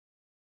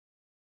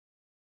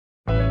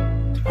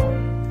Feeling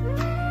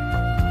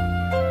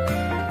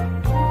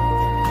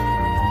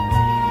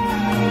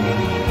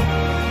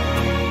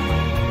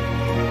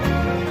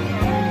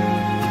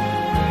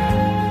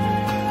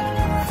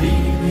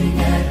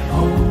at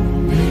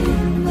home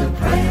in the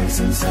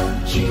presence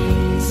of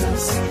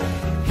Jesus,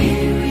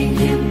 hearing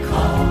Him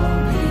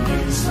calling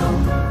His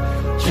own,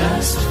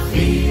 just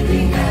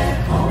feeling at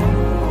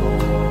home.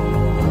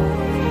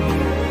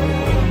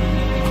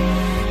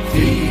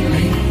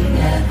 Feeling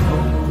at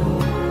home.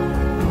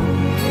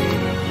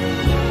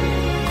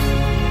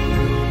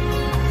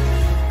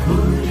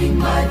 Putting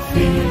my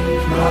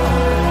feet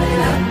right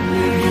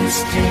under His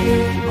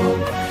table,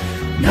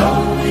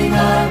 knowing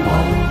I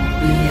won't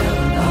be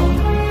alone,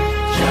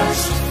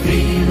 just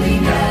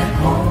feeling at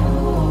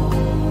home.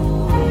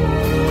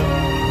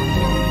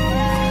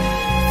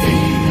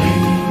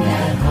 Feeling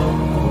at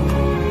home.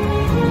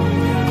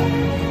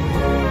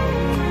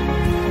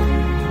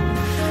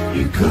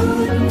 You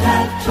couldn't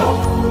have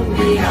told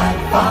me I'd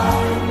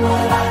find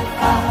what I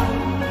found,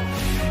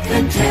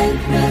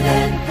 contentment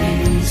and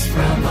peace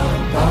from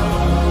above.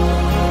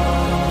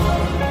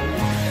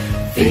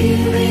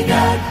 Feeling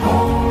at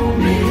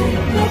home in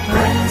the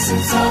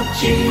presence of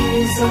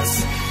Jesus,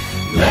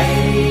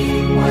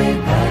 laying way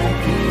back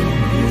in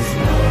His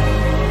love.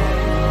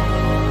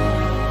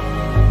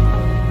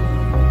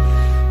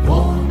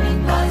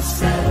 Warming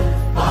myself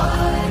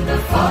by the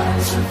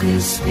fires of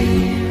His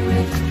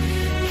Spirit,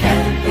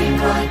 camping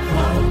right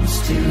close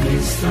to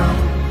His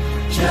throne,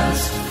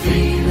 just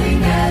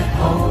feeling at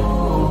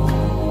home.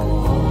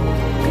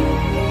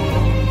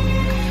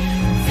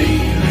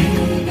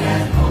 Feeling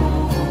at home.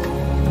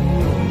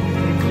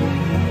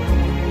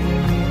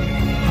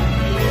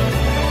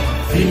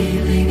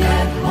 Feeling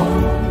at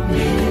home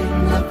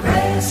in the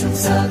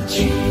presence of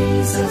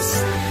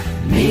Jesus,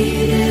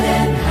 needed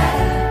and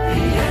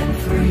happy and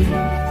free,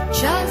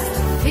 just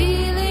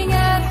feeling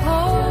at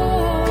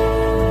home.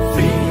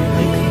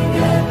 feeling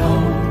at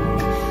home.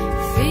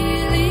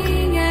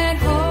 Feeling at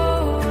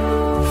home.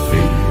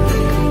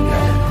 Feeling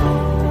at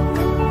home.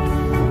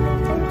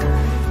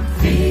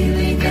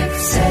 Feeling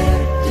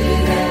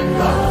accepted and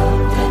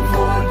loved and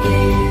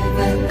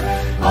forgiven,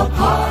 a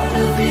part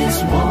of His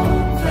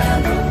warm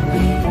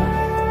family.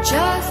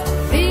 Just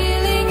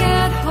feeling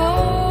at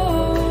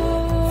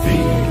home.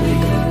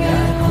 Feeling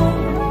at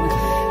home.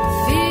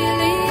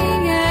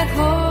 Feeling at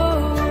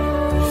home.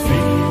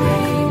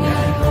 Feeling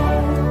at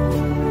home.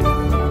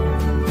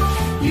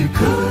 You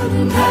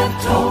couldn't have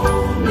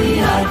told me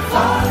I'd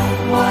find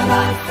what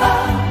I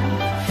found,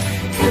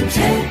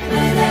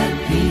 contentment and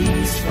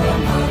peace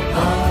from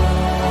above.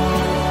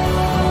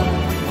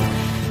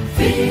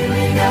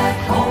 Feeling at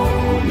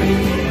home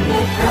in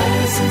the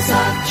presence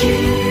of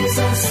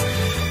Jesus,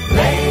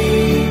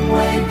 laying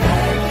way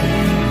back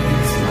in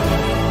His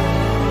love.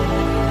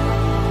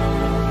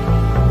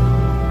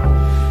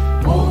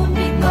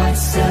 Warming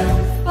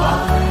myself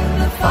by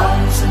the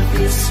fires of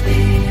His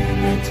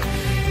Spirit,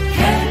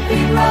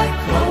 camping right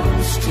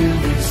close to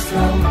His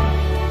throne,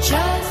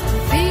 Just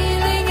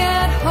feeling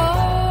at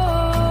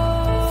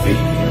home.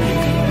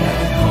 feeling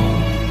at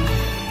home.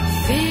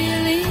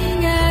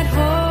 Feeling at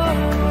home.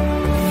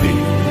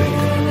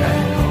 Feeling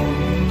at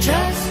home.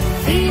 Just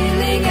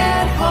feeling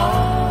at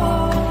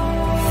home.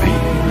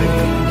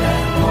 Feeling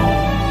at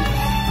home.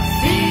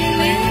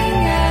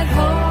 Feeling at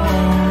home.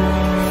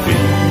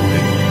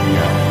 Feeling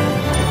at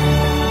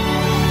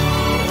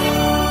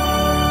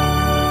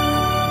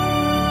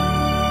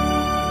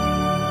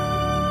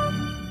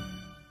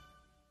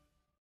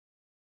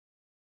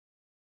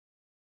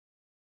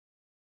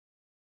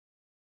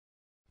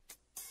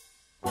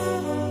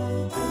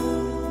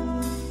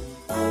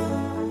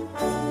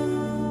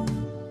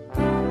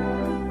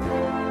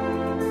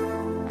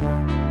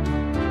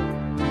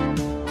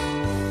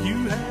You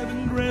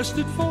haven't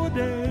rested for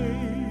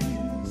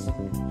days,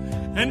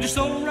 and you're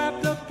so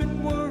wrapped up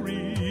in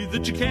worry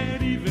that you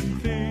can't even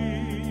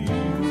think.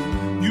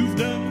 You've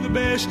done the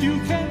best you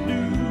can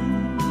do,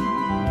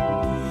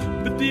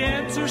 but the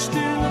answer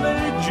still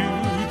evades you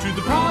to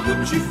the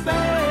problems you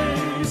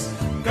face.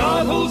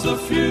 God holds the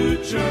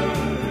future,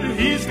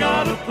 He's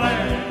got a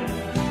plan.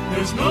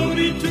 There's no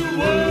need to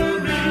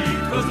worry,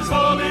 'cause it's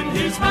all in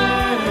His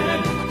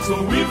hand. So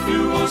if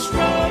you are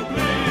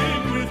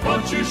struggling with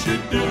what you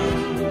should do,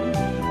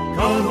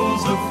 God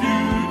holds the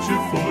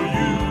future for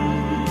you.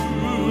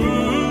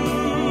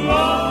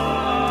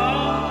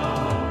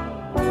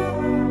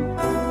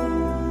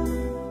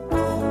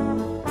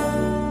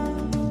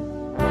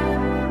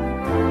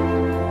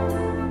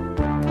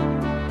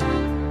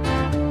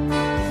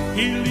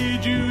 He'll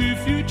lead you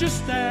if you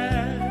just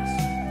ask,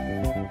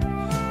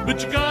 but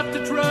you got to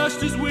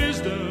trust His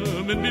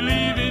wisdom and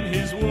believe in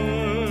His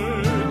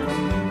word.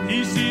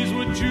 He sees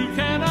what you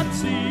cannot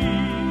see,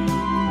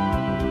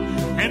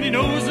 and He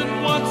knows and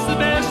wants the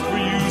best for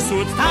you, so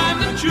it's time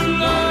that you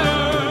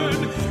learn.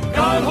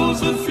 God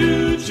holds the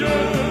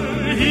future,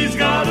 He's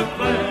got a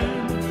plan.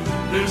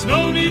 There's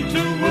no need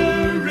to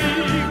worry,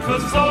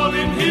 'cause it's all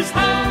in His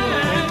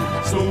hand.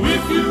 So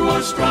if you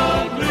are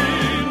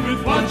struggling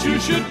with what you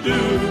should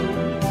do,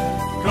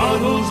 God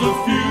holds a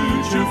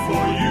future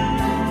for you.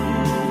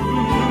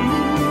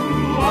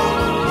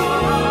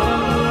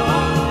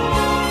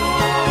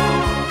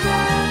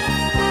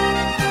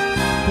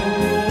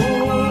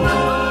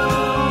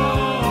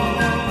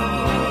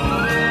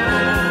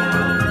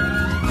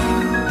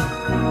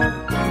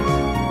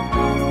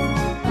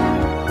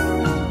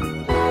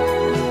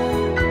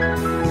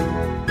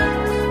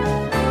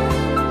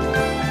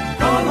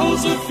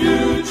 A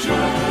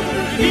future,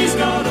 he's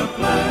got a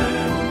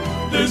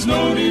plan. There's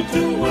no need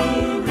to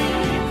worry,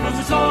 'cause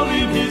it's all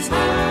in his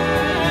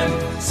hand.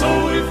 So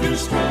if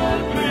you're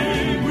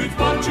struggling with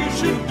what you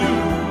should do,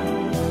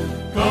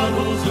 God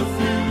holds a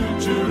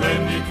future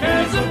and he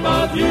cares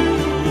about you.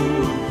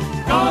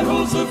 God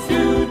holds a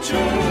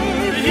future,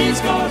 he's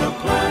got a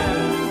plan.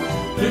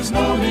 There's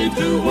no need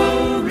to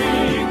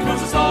worry,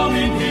 'cause it's all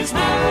in his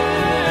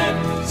hand.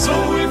 So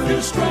if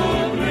you're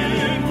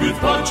struggling with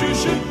what you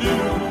should do,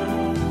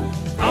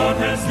 God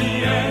has the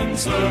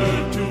answer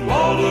to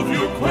all of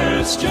your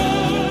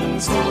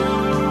questions.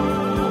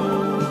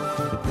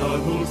 God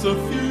holds a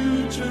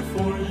future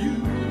for you.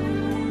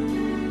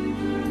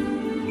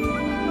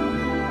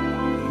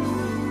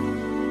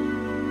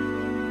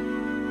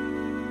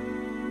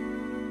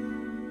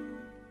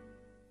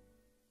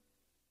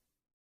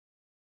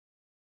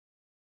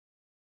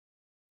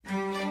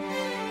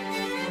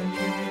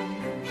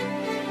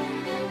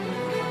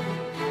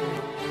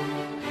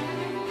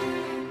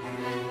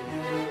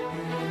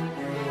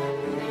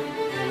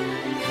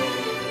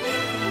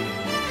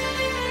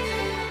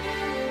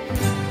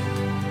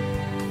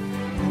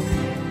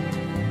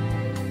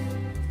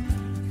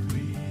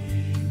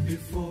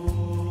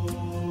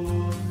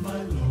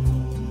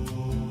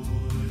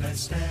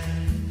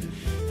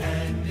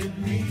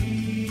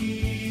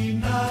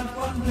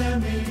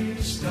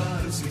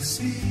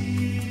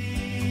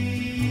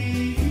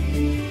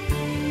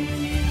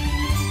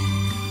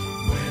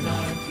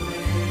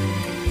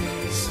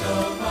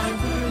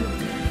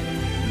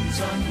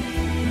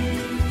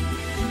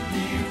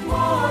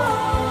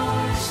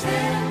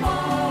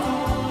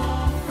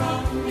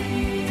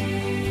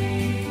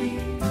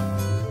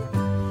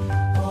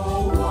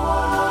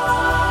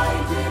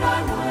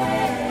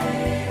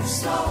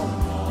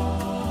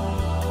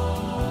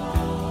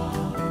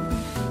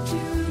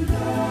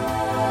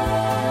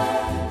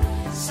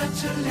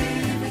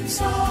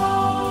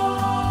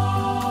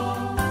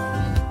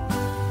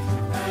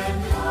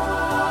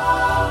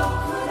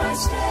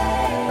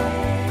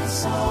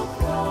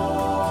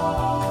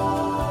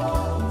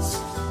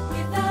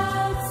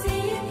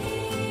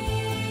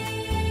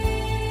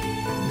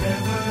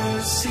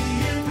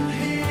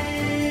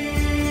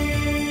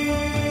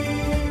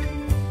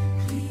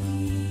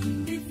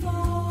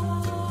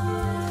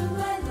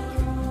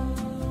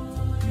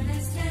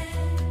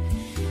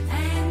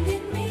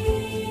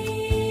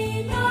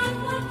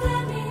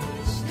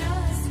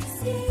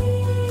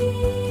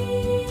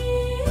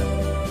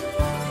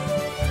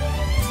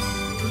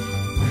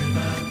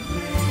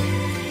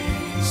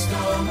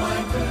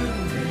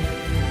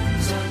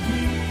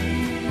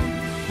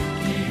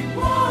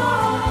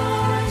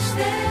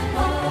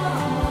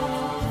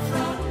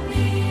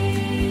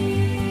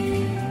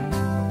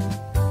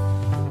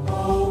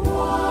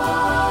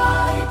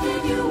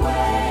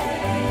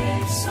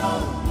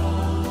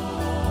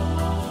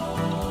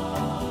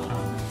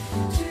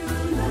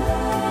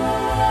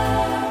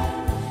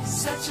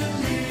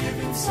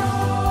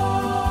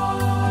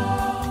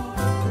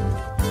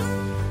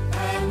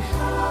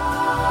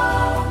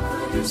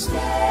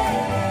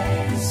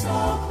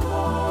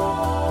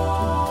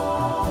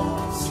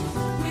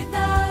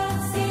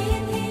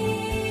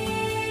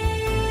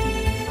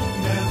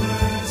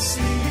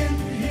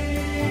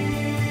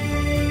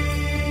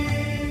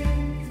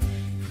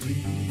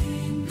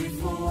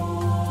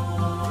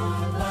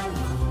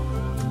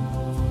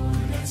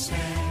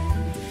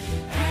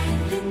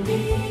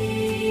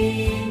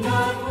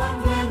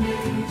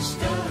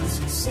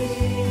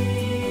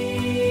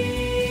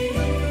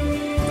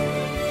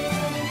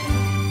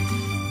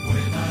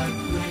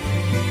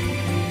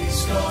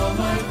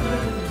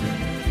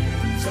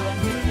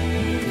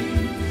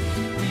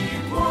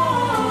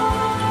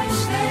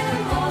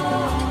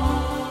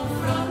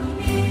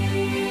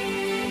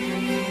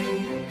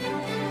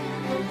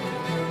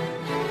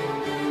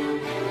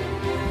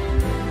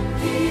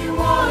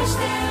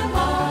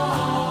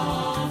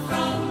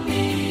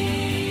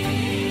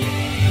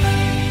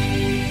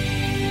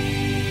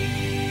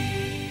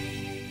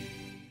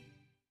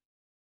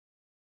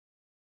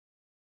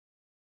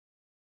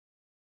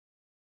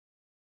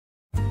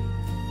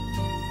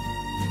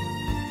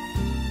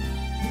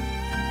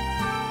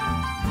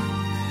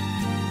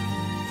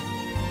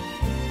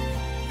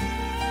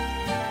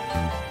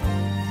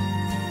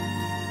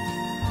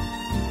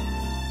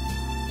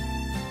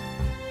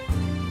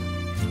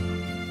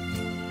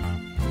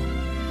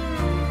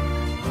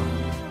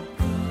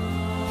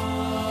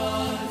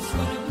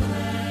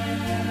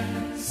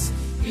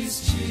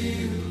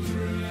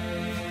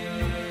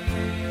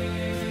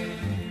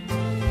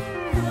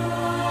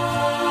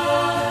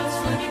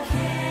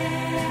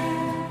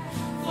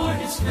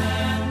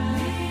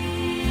 Family.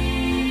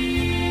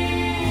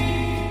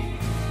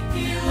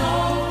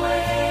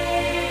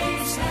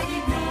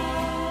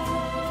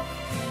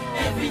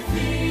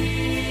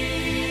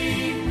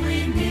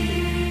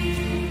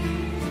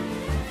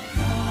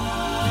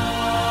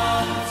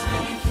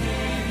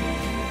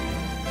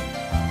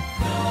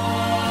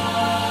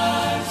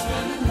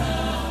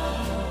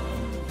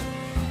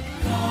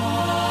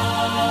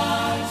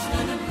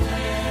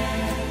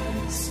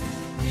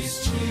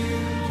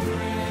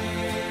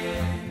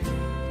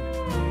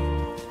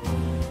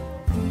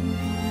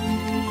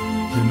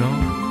 You know,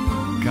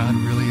 God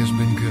really has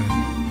been good.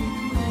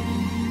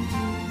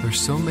 There's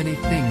so many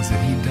things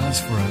that He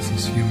does for us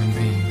as human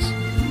beings.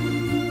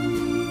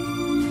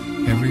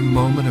 Every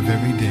moment of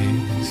every day,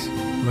 He's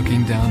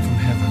looking down from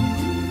heaven,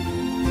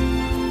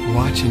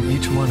 watching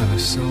each one of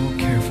us so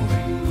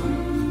carefully.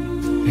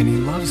 And He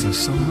loves us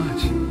so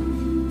much.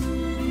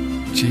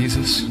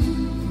 Jesus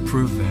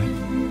proved that.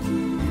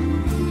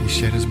 He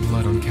shed His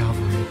blood on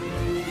Calvary.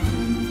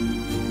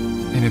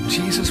 And if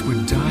Jesus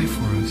would die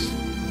for us,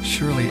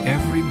 surely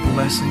every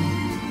blessing,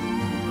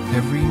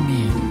 every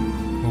need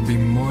will be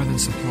more than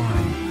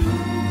supplied.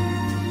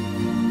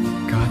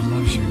 God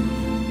loves you,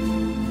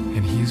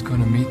 and He's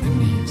going to meet the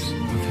needs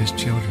of His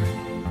children.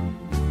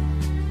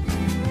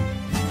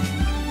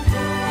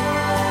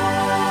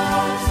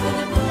 God's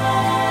gonna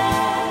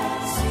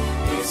bless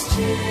His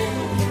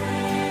children.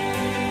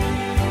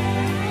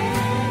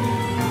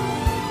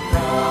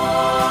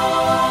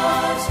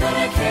 God's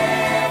gonna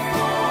care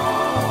for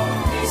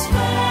His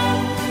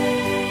family.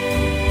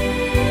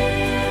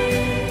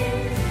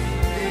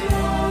 He'll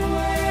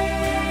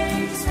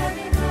always have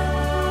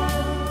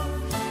enough,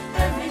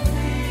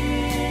 everything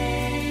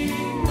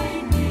we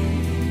need.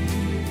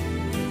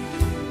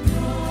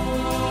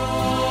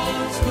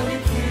 God's gonna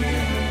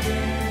care.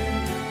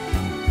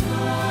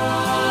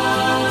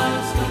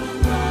 God's gonna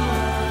love.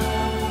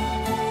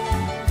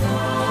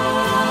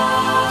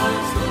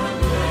 God's gonna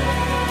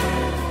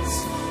bless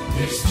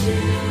His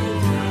children.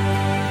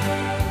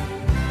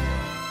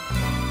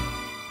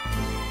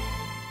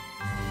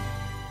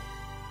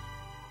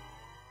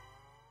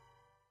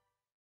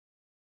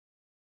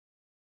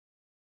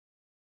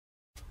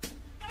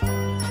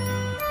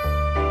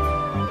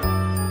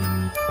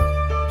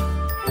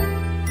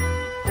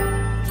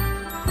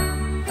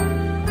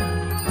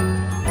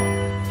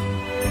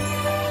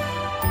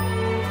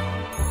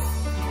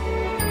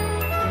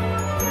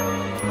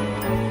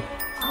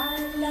 I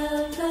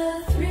love the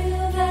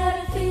thrill that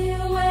I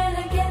feel when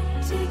I get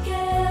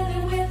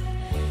together with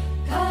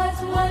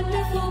God's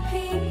wonderful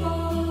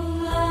people.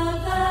 Love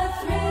the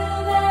thrill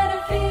that I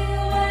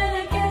feel when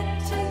I get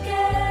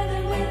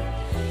together with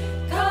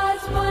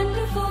God's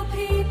wonderful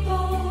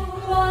people.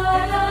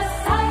 What a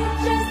sight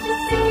just to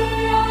see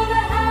all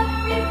the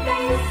happy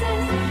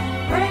faces,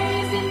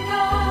 praising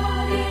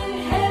God in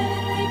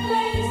heavenly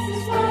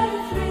places. What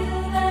a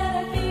thrill that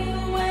I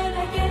feel when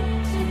I get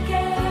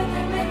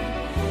together with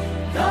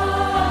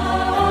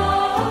God's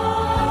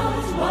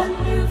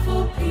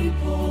wonderful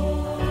people.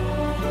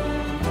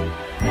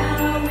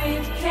 Now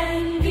it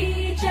can be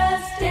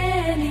just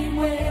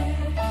anywhere,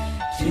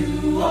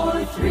 2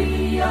 or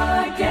 3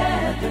 are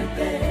gathered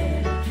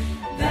there,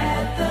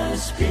 that the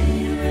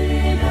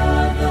Spirit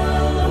of the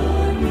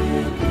Lord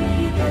will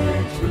be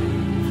there too.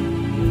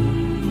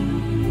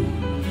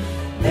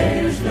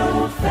 There's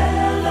no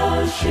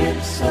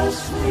fellowship so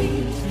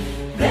sweet,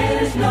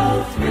 there's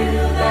no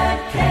thrill that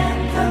can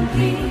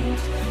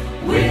compete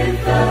with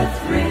the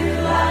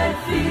thrill I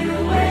feel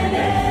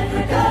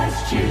whenever God's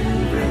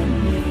children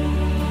meet.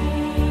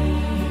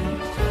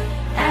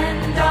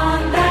 And on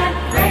that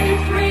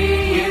great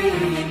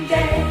reunion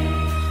day,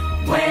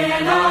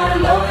 when our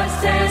Lord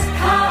says,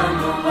 "Come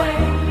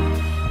away,"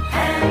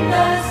 and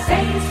the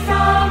saints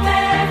from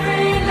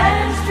every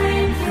land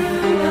stream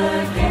through the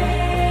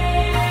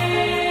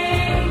gate,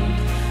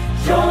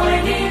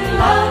 joining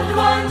loved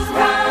ones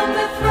round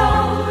the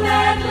throne,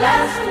 at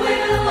last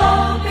we'll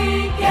all be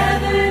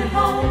gathered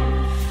home.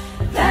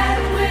 That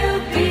will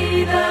be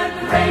the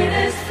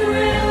greatest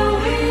thrill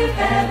we've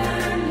ever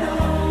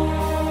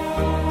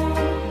known.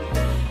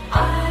 I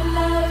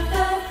love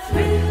the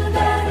thrill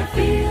that I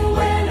feel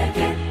when I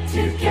get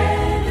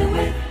together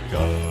with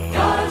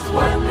God's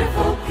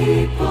wonderful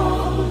people.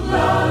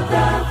 Love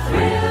the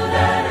thrill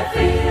that I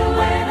feel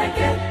when I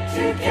get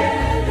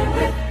together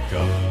with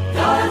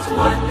God's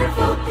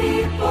wonderful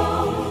people.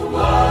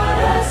 What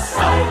a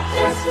sight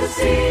just to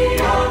see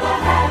all the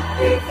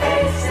happy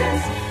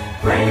faces,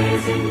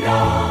 praising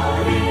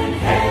God in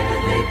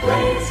heavenly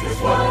places.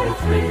 What a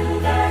thrill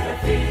that I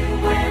feel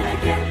when I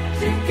get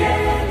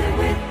together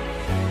with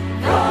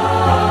God's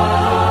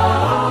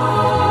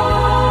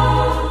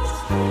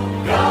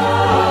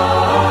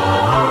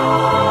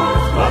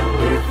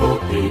wonderful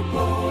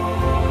people.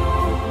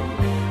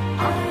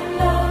 I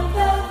love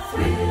the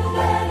thrill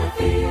that I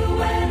feel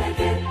when I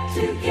get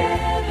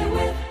together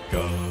with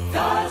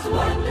God's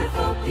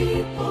wonderful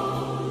people.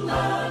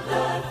 Love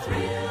the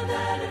thrill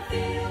that I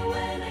feel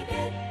when I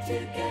get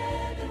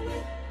together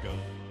with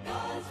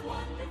God's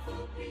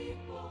wonderful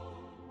people.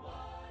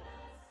 What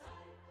a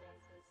sight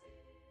just to see.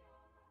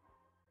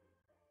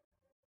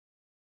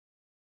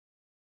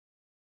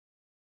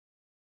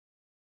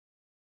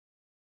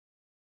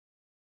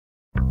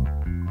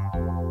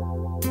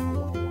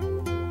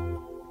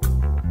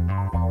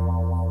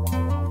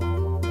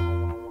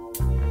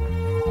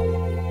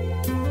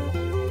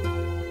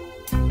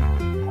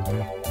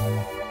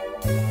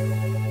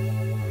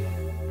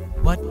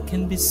 What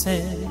can be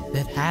said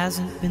that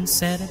hasn't been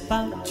said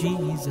about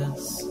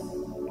Jesus?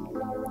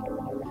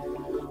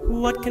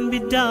 What can be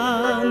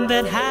done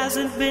that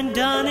hasn't been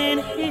done in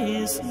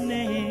His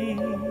name?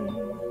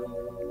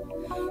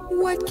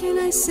 What can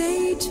I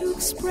say to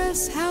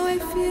express how I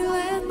feel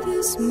at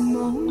this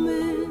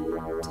moment?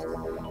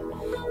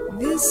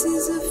 This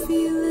is a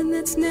feeling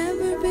that's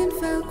never been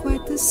felt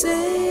quite the same.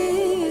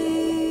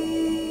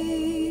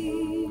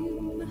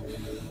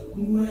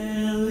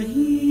 Well,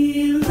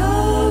 He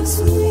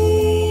loves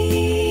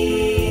me,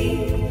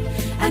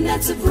 and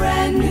that's a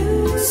brand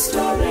new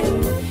story.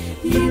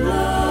 He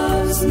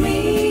loves me,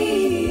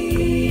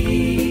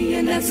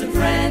 and that's a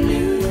brand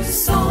new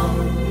song.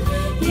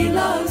 He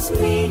loves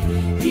me,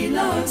 He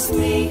loves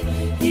me,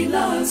 He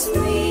loves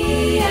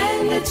me,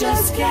 and I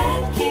just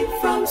can't keep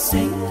from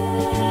singing.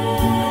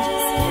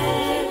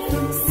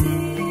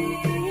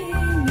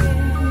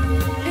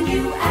 And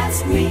you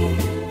ask me,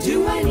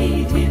 do I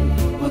need Him?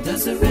 Or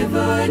does a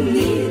river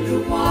need the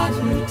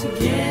water to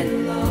get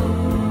along?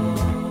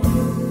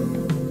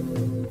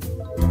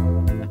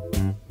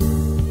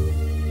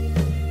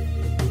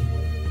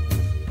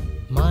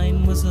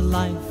 Mine was a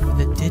life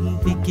that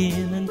didn't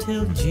begin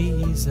until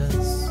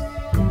Jesus.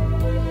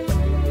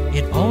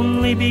 It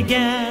only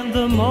began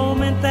the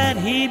moment that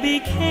He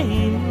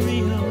became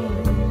real.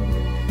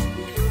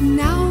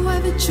 Now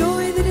I've a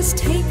joy that has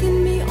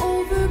taken me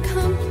over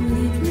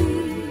completely.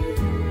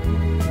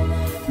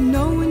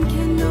 No one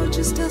can know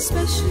just how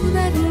special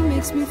that He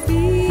makes me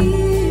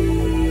feel.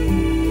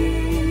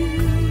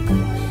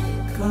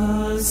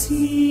 'Cause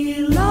He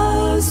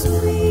loves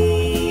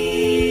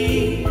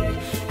me,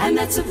 and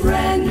that's a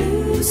brand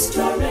new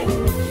story.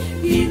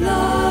 He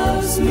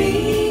loves me,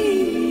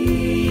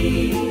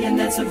 and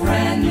that's a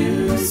brand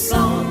new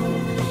song.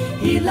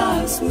 He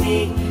loves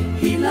me,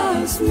 He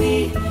loves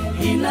me,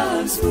 He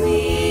loves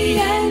me,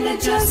 and I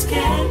just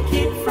can't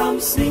keep from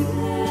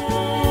singing.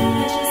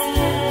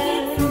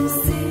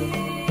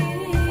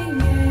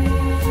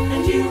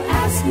 And you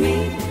ask me,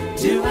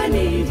 do I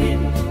need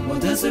Him? Or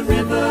does a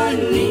river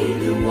need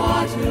the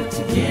water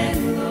to get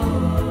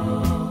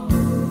along?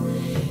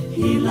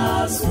 He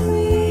loves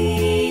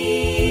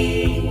me,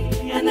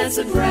 and that's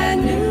a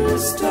brand new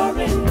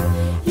story.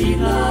 He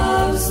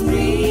loves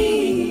me,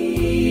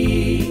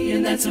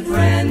 and that's a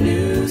brand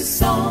new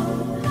song.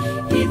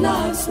 He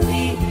loves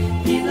me,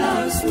 He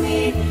loves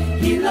me,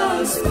 He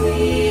loves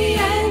me,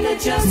 and I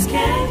just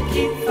can't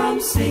keep from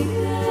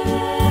singing.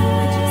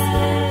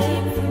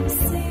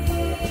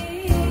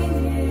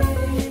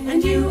 And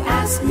you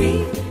ask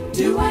me,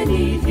 do I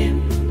need Him?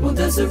 Or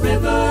does a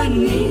river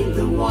need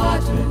the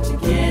water to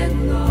get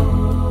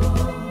along?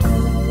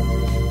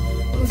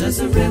 Or does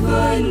a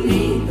river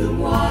need the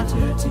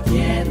water to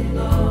get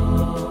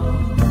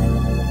along?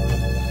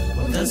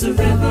 Or does a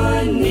river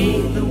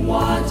need the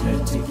water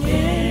to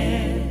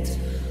get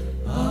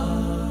along?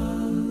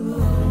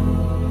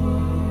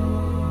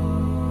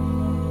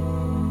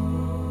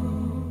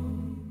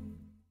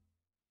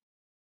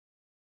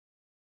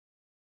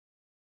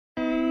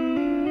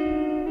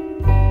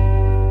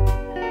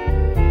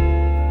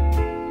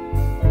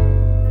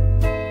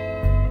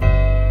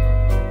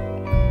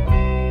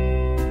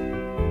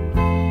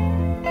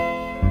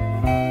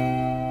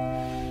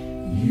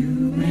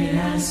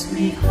 Ask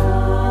me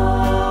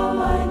how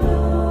I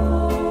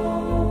know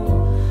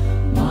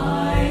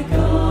my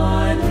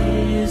God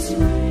is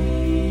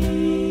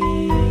real.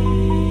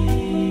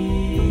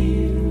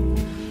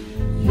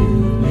 You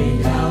may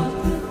doubt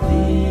the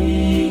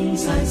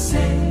things I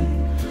say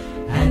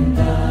and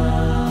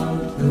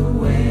doubt the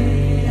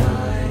way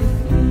I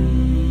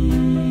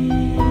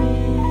feel,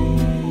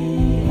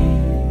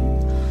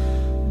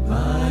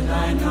 but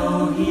I know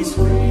He's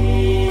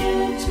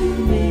real to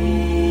me.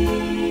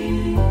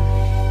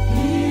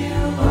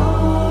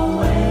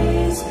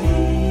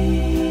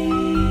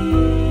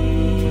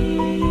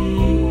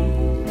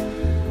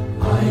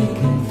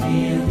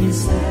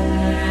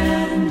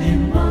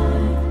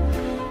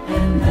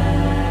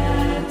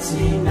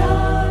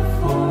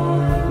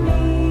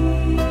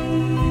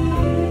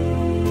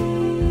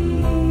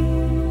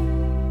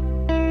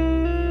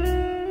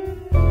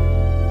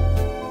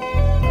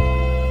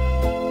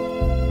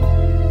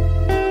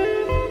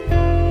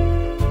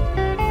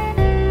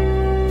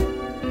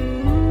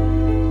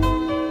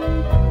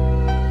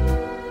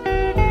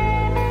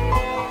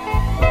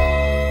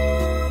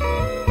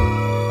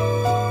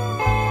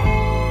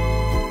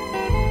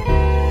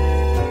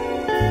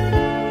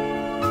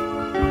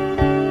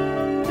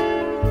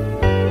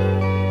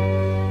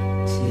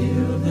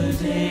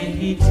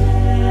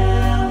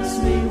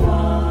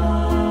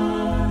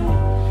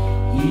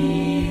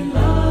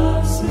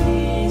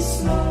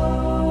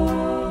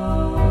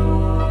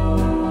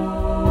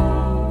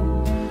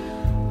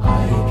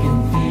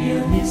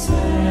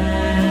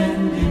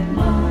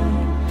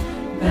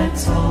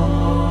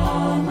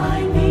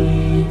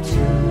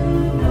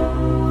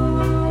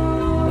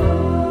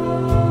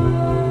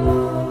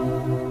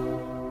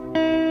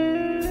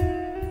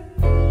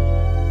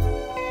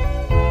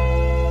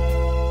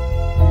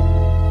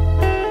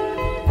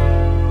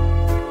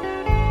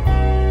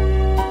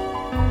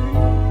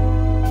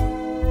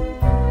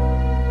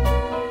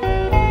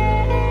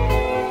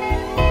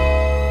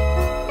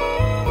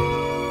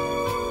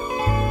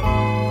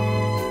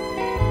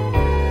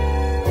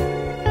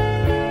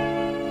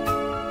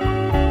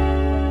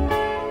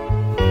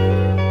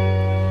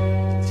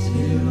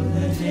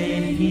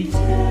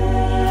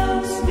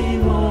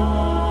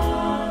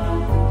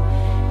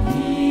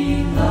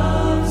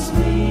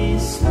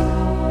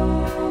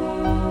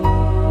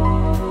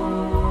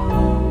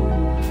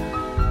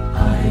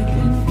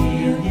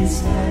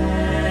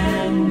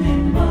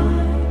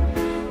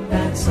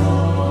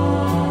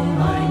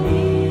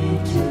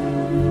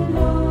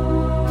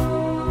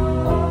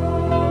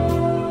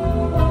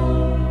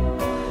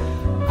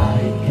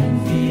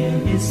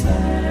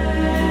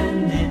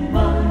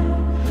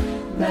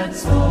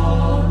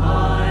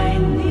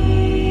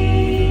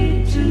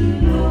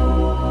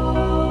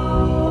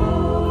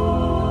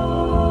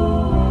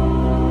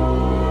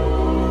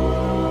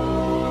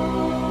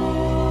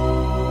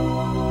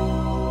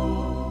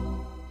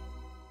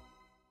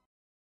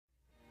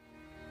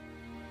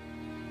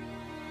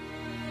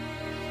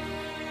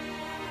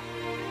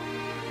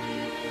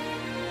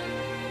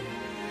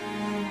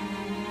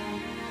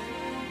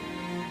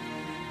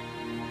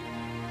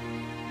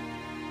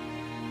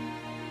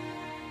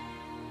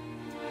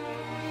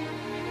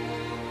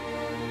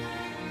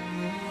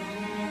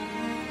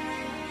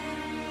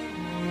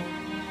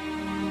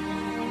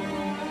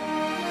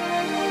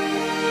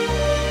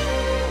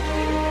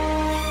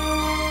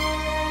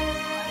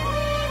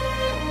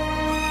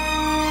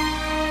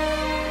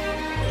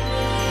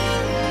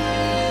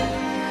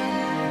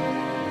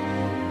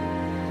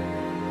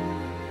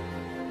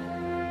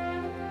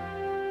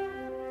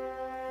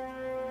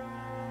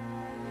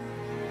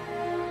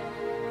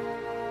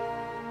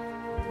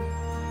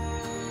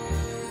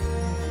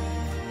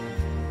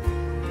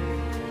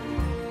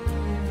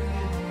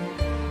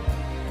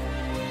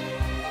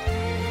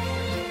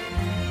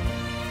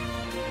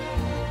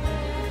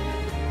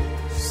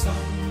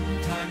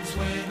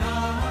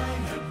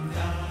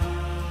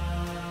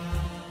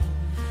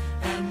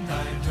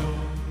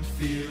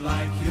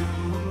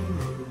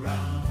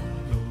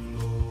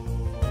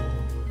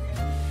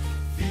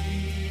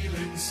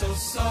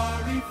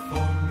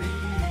 before me,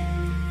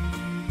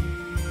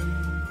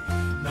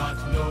 not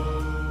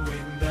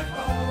knowing that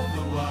all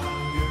the while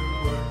you're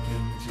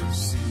working to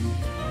see.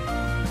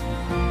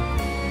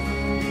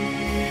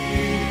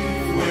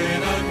 When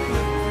I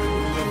put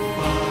through the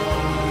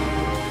fire,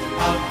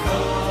 I'll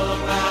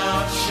come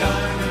out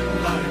shining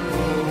like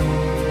gold.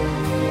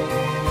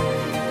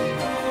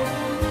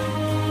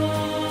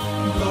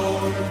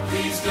 Lord,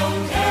 please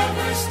don't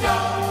ever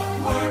stop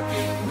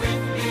working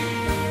with me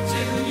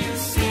till you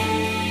see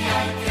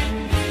I can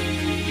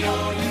be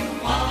all you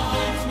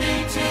want me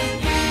to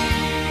be.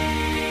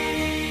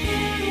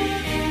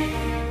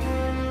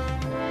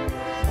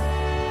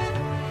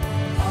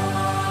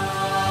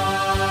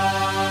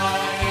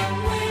 I am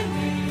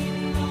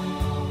willing,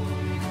 Lord.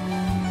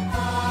 I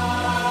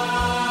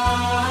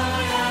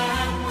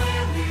am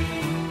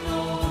willing,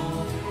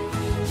 Lord,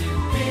 to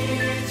be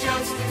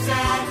just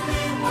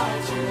exactly what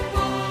you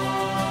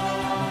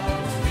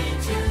want me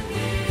to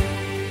be.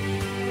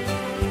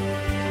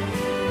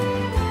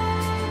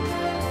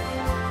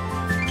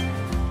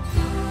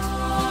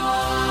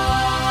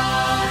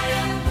 I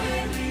am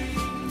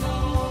willing,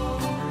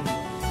 Lord.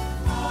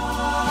 I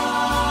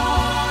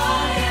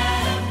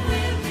am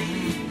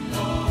willing,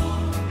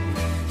 Lord,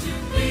 to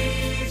be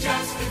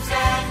just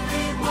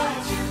exactly what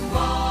you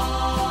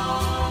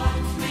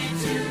want me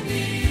to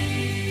be.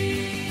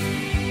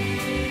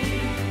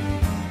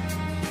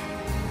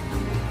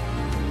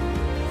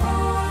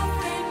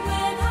 Often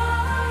when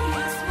I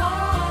was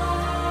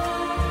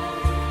born,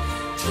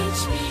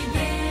 teach me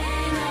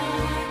then I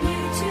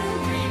knew to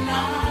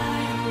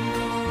rely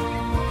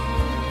on.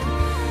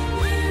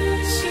 You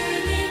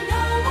surely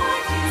know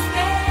what is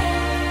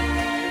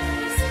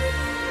best.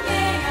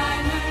 May I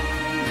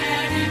learn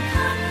that in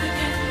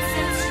confidence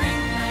and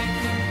strength I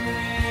can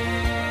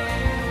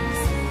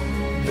rest.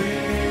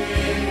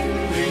 Then,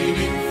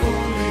 leaning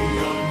fully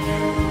on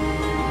you,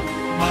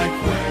 my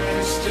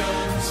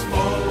questions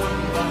fall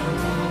one by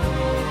one.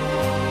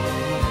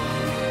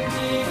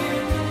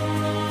 Dear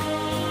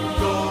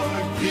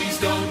Lord, please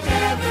don't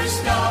ever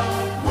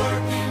stop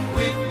working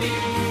with me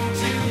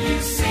till you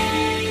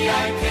see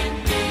I can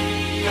be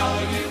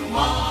all you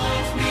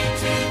want me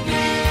to be.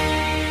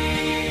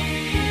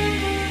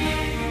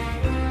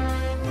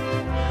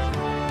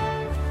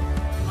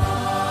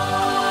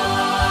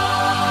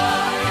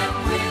 I am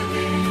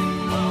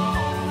willing,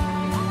 Lord.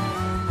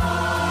 I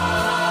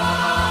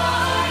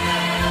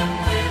am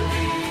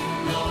willing,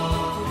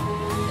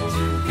 Lord,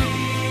 to be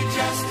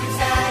just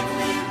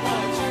exactly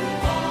what you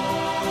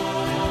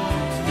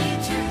want me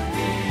to be.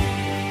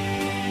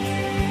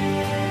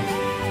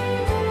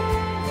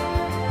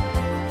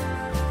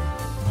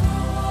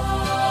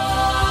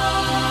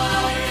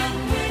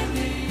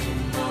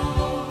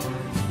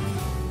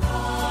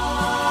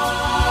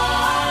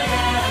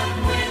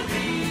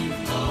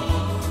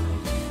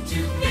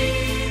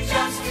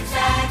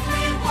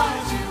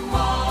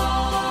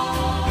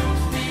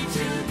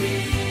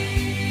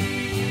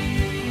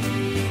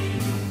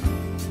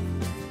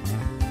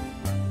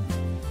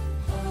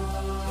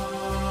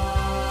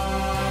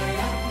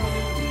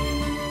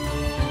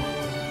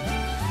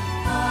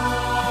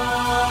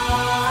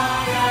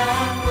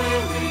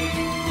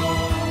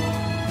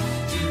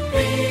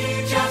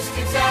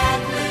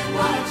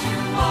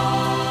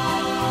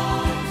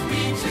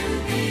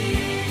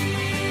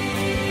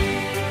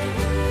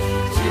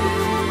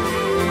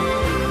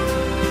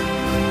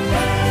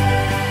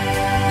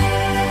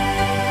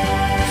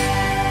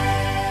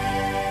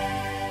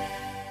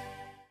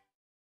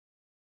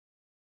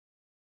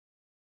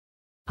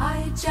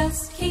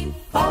 just keep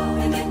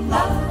falling in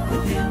love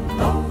with him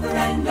over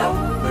and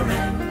over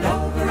and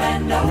over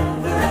and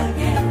over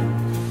again.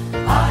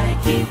 I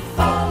keep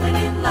falling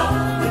in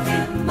love with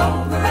him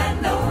over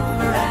and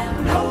over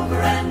and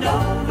over and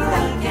over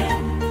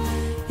again.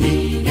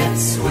 He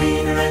gets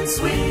sweeter and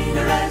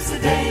sweeter as the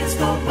days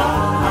go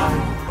by.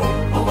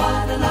 Oh,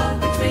 what a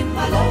love between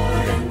my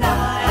Lord and I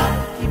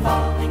keep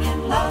falling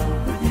in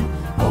love with him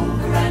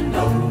over and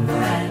over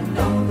and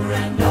over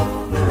and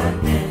over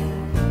again.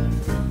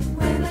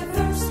 When I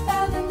first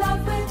fell in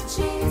love with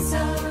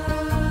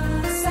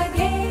Jesus, I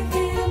gave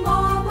him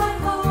all my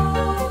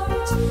heart.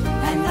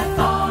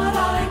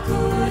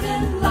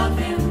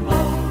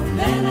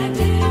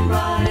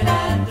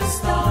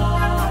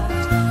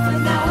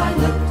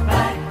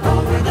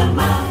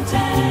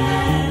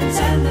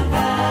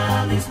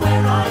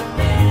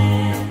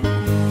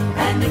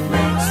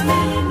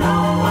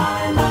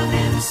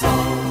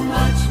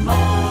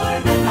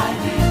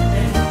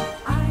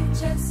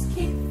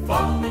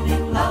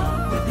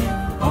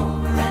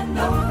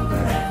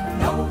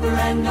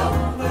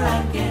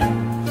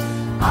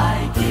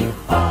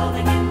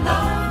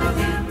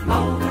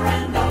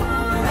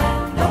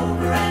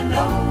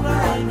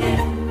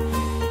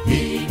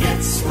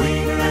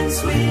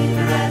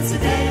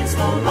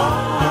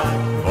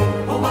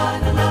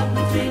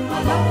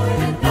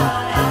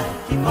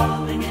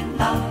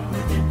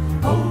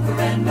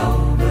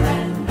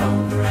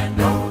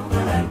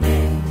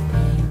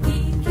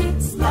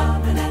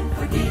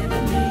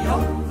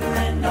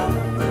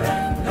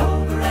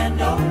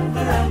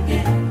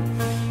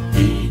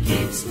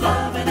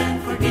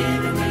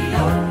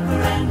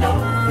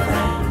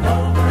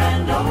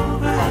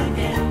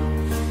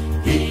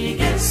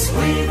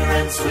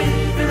 get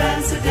sweeter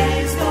as the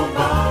days go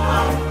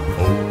by.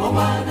 Oh,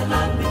 why the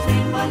line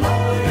between my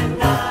Lord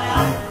and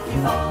I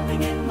keep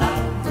falling in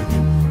love with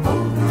him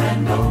over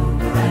and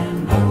over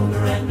and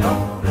over and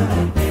over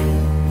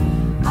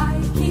again.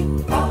 I keep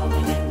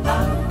falling in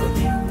love with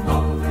him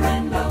over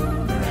and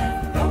over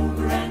and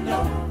over and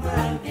over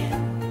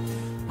again.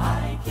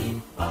 I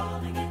keep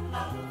falling in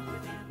love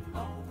with him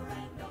over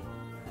and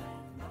over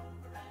and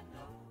over and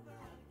over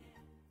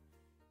again.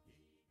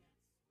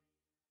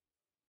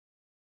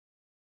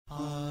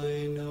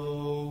 I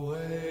know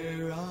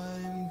where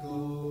I'm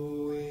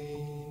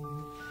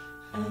going,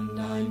 and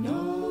I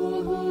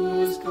know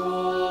who's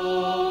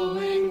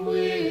going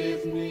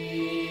with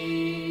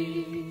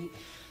me.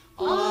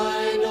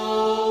 I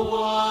know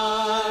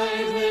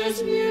why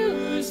there's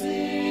music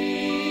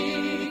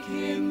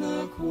in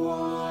the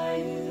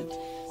quiet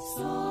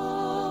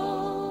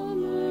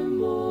summer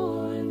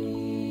morning.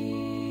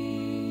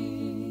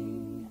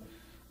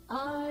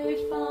 I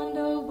found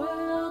a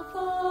wealth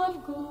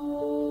of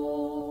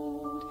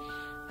gold,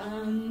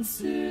 and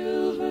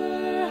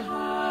silver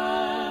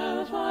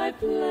have I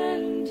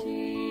plenty.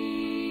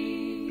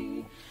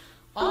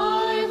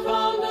 I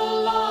found a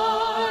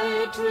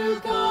light to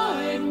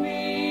guide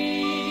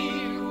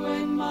me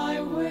when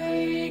my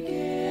way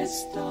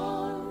gets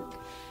dark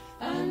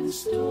and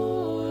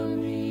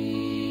stormy.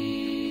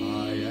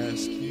 I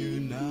ask you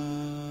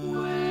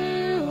now,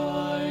 where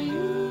are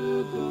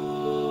you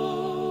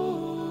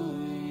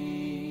going?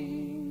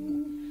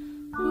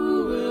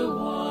 Who will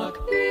walk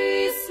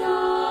beside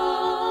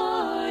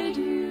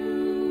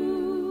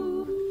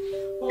you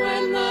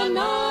when the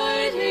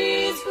night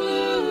is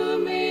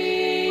gloomy?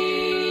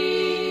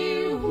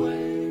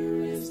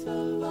 Where is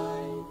the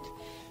light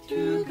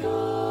to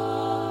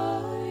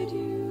guide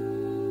you?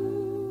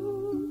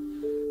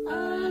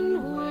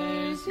 And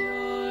where's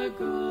your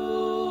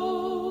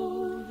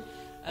gold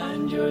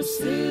and your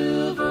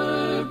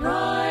silver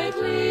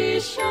brightly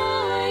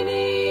shining?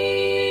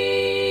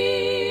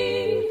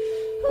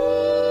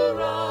 Who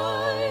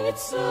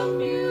writes the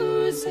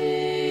music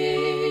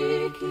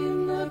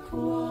in the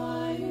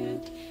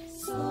quiet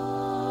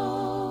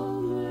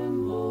summer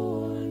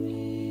morning?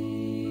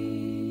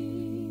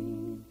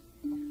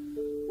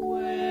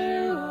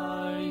 Where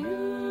are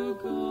you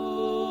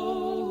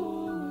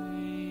going?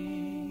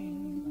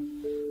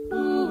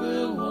 Who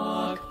will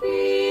walk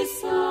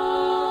beside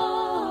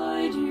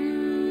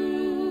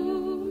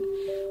you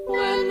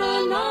when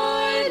the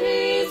night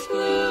is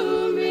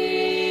gloomy?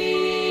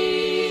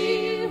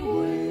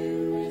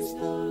 Where is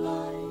the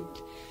light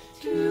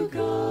to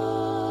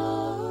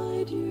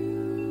guide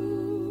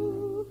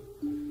you?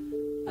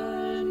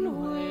 And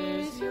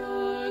where's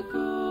your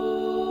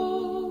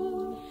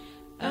gold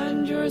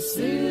and your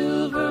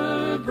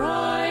silver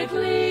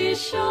brightly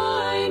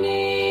shining?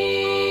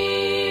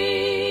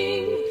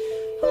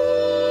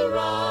 Who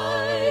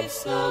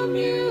writes the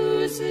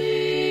music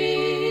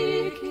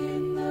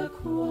in the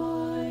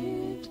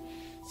quiet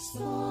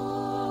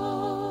summer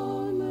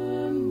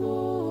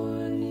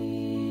morning?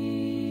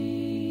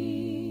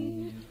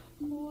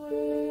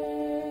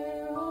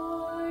 Where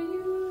are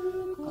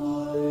you going? I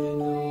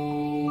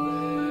know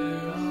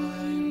where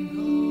I'm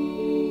going.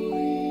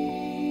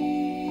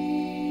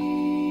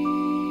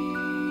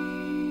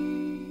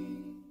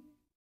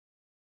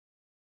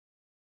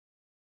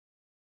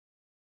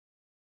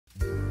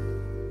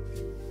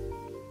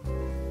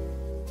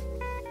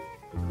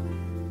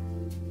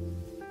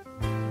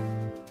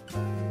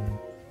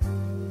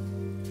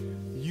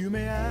 You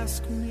may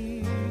ask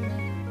me,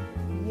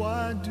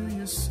 why do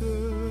you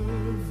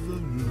serve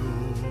the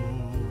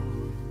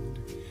Lord?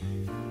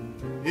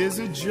 Is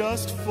it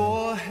just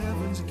for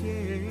heaven's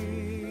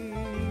gain,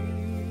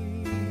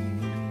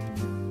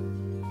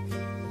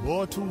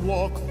 or to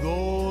walk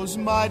those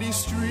mighty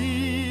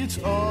streets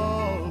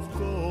of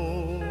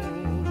gold,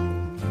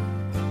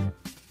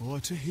 or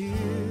to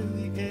hear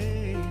the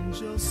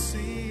angels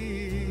sing?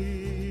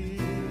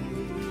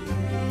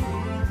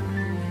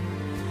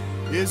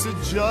 Is it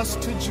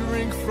just to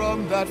drink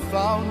from that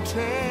fountain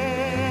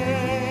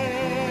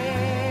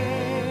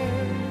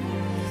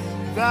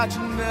that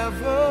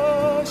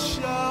never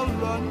shall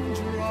run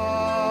dry?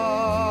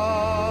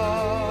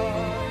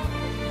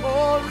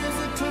 Or is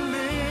it to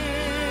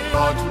live?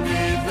 Brought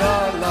me the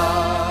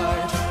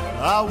light.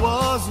 I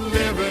was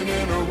living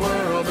in a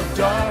world of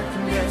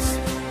darkness,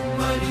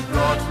 but he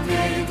brought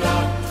me the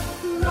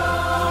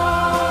light.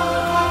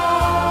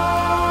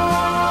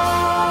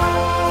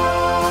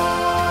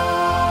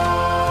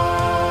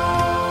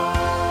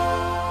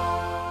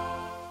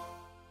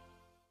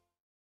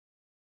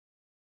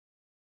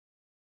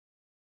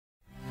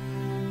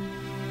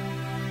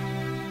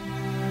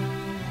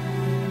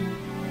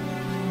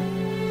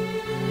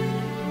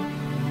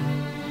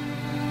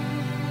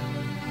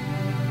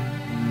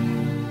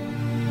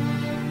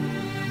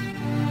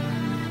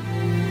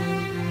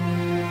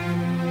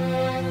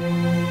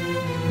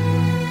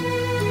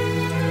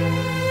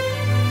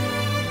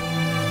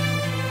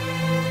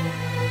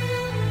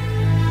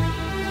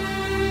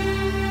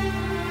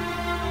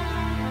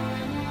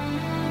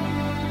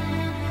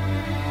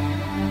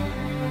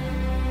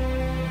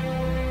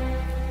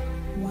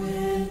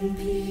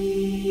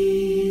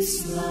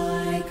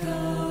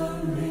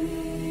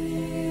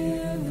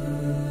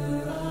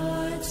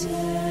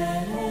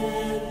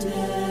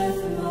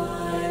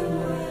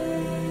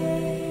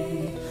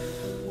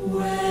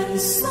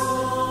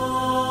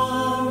 sorrows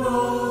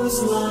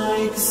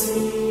like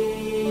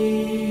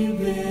sea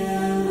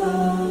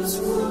billows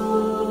roll,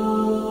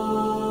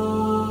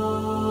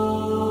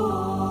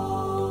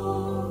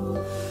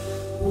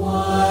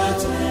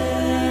 whatever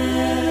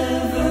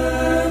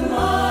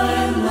my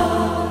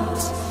lot,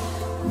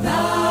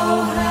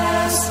 thou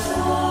hast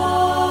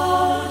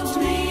taught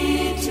me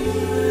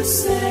to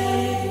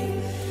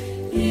say,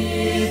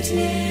 it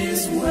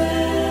is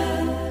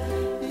well,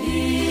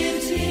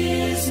 it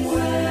is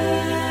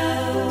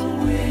well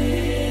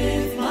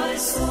with my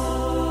soul.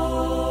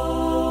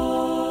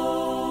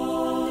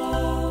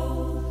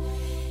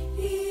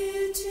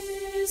 It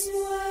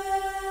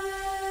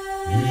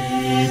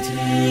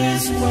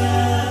is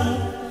well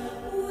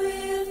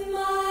with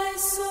my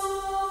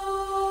soul,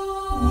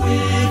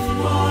 with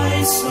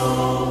my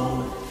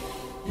soul.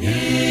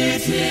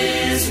 It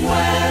is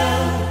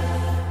well,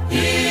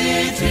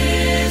 it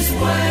is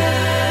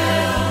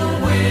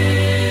well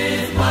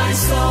with my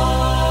soul.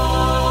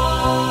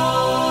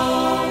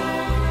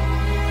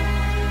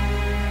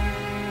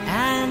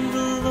 And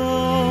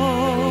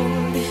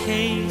Lord,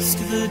 haste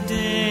the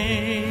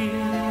day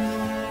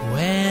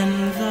when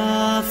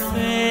the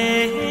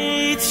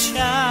faith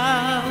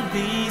shall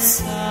be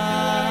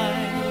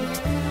sight,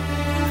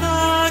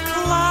 the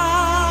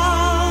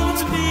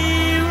clouds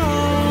be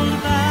rolled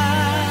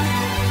back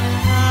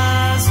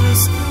as a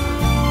scroll,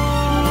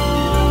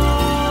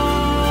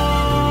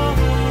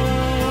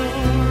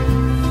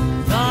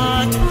 the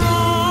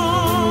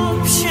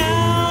trump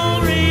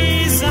shall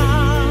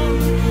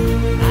resound,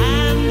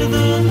 and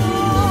the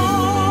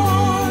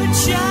Lord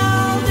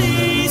shall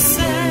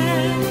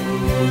descend.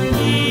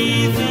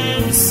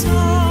 Even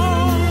so,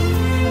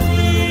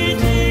 it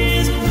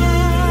is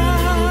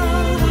well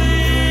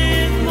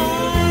with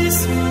my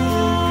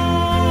soul.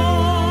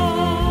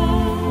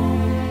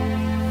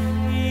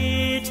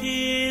 It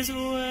is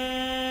well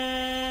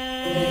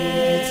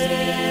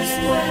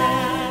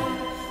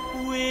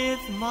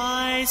with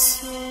my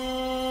soul.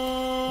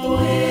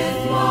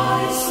 With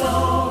my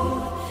soul,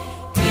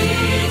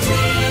 it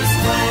is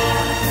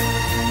well,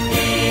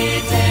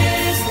 it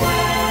is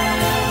well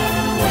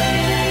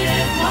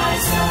with my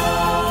soul.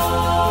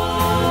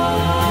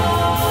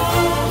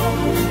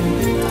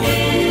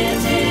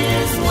 It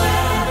is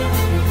well,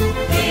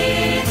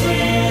 it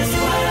is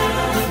well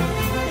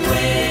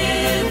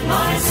with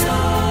my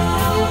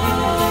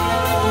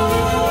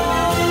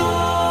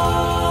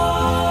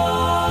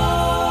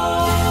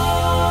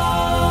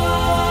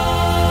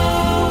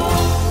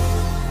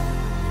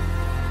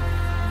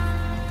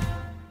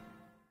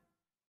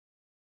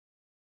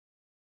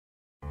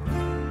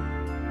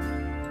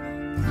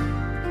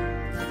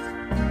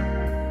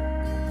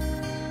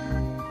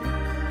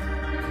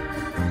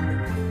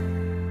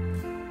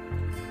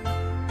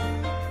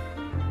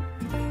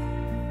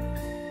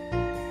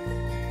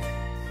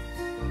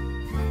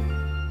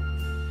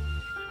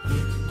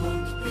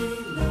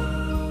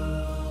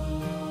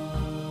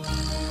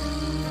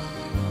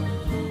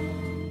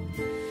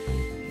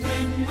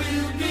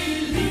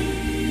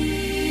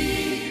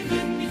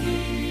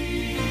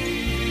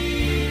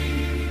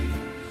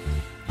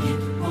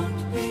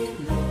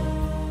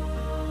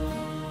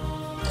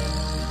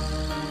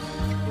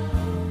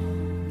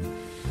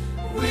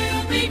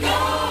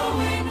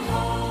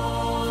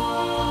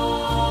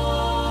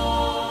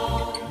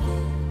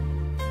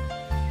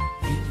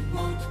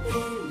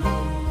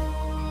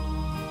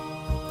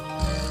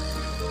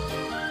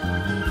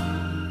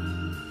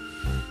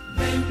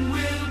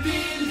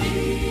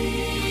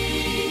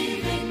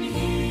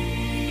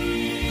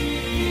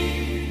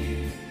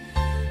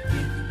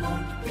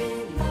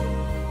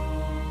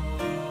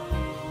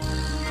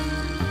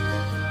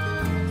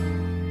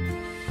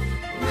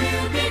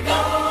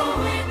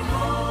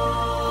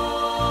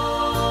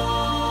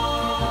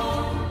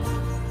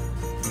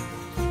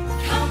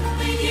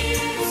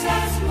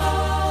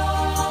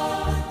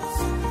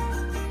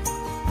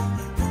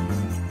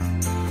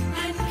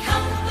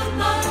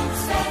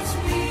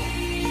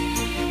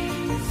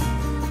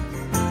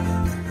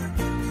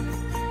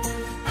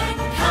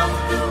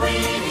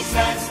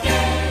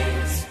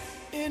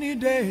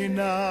day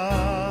now.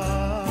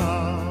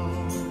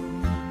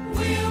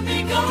 We'll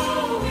be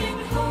going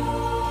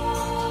home.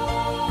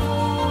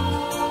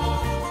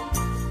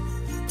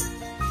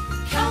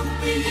 Count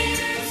the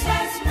years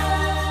as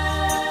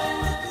months,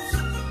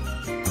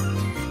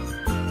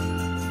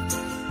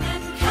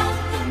 and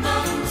count the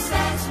months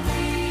as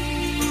weeks,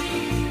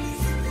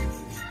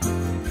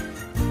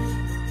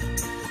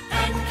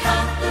 and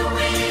count the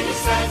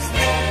weeks as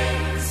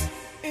days.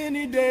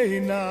 Any day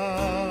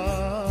now.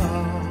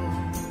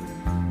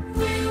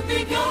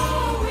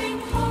 Going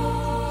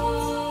home.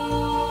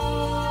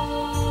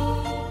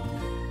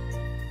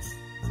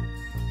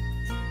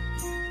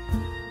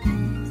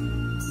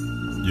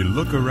 You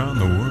look around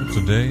the world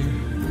today,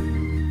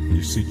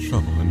 you see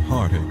trouble and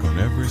heartache on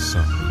every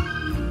side.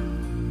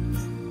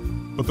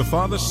 But the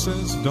Father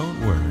says,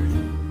 don't worry,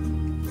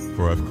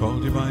 for I've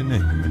called you by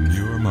name and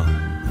you are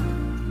mine.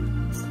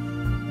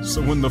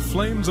 So when the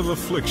flames of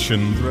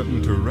affliction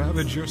threaten to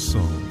ravage your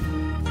soul,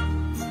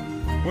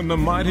 when the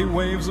mighty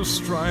waves of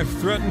strife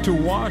threaten to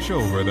wash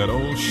over that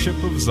old ship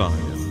of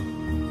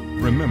Zion,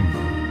 remember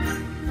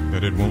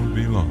that it won't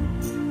be long.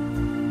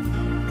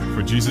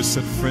 For Jesus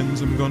said,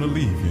 friends, I'm gonna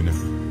leave you now.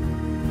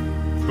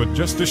 But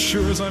just as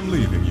sure as I'm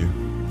leaving you,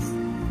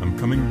 I'm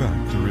coming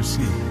back to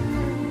receive you.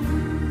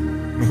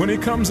 And when he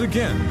comes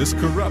again, this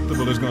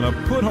corruptible is gonna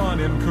put on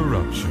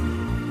incorruption.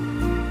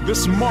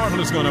 This mortal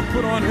is gonna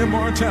put on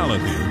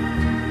immortality,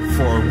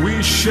 for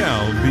we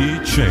shall be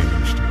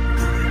changed.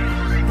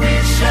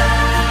 We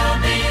shall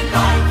be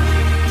like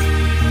you.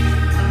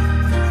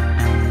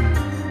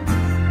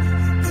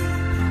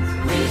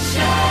 We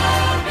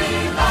shall be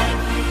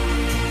like you.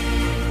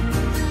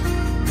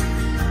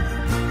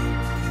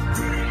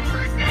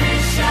 We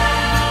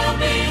shall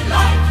be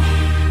like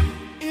you.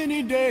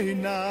 Any day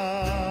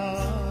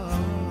now.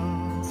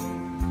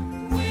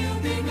 We'll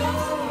be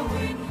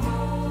going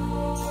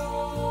home.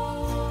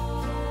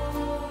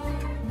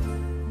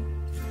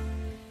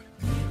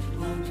 It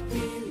won't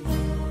be long.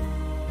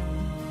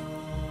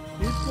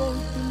 It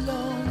won't be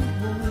long, it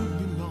won't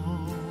be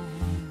long.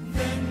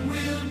 Then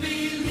we'll be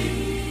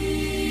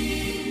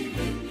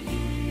leaving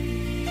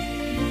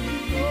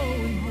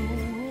Going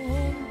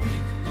home.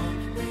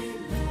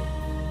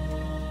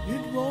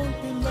 It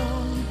won't be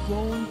long, it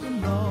won't be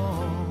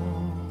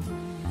long.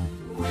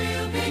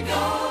 We'll be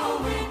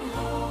going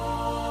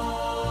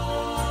home.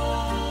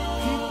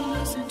 People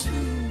listen to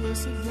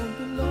us, it won't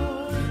be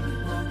long.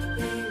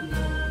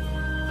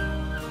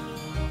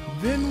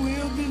 Then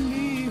we'll be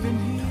leaving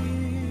here.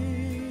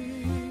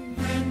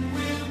 Then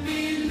we'll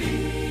be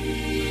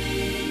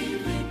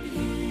leaving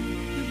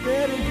here. You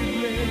better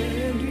get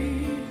ready.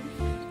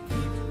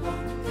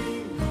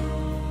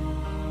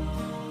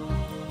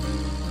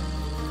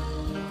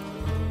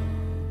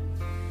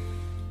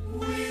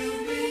 We'll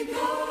be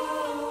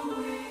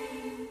going.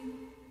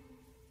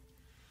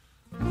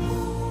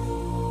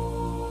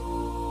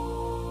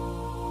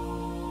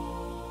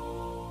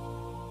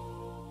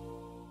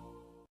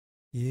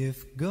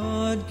 If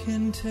God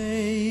can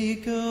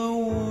take a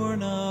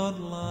worn-out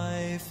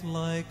life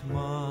like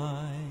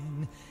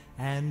mine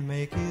and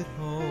make it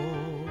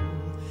whole,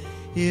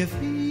 if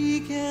He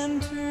can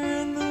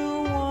turn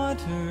the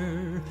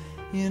water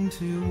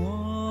into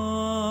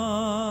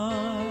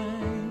wine,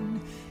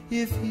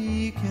 if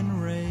He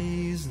can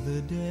raise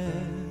the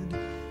dead,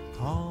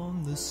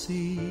 calm the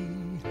sea,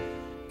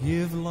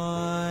 give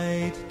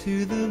light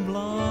to the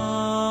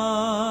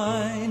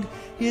blind,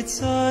 it's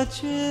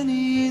such an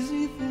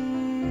easy thing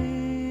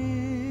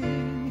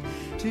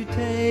to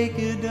take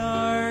a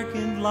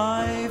darkened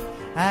life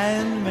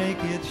and make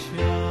it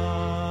shine.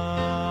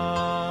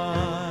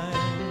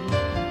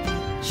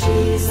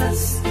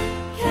 Jesus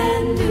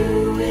can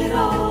do it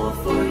all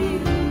for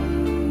you.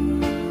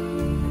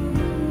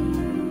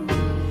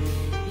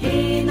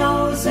 He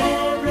knows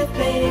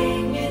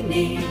everything you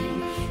need.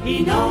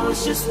 He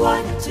knows just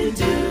what to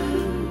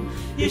do.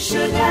 You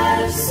should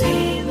have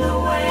seen the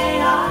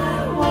way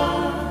I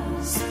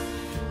was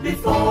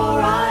before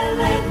I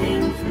let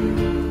Him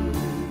through.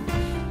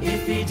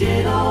 If He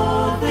did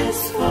all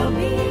this for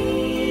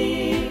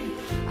me,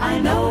 I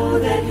know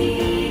that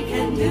He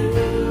can do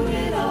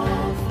it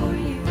all for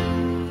you.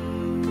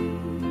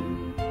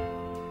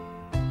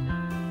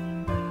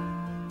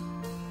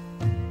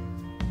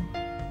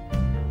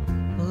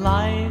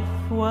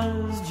 Life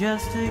was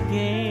just a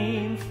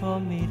game for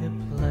me to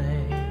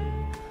play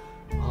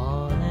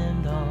on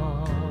and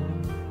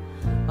on,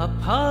 a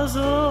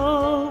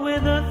puzzle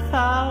with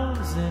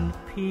 1,000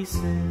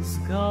 pieces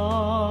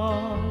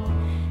gone.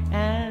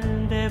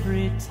 And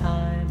every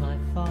time I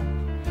thought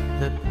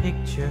the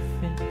picture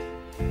fit,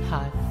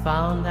 I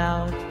found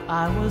out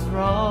I was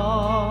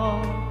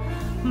wrong.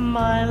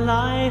 My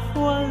life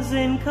was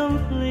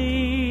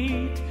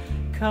incomplete,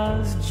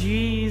 'cause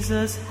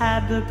Jesus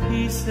had the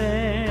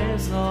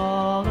pieces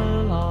all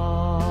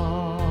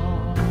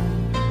along.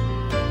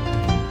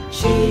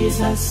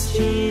 Jesus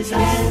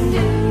can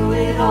do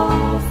it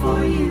all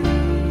for you.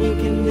 He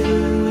can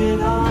do it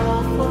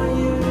all for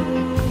you.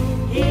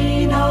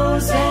 He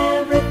knows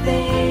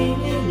everything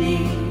you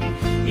need.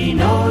 He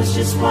knows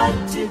just what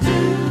to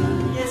do.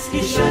 Yes,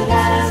 He should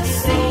have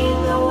seen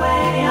the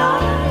way I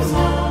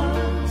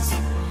was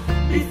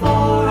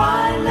before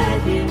I let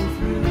Him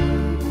through.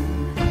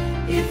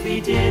 If He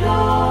did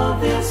all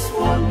this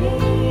for me,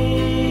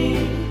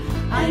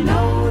 I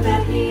know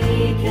that He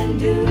can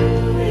do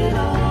it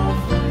all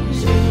for you.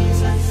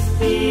 Jesus,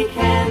 He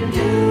can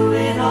do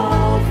it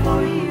all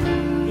for you.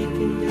 He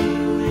can do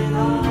it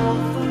all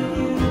for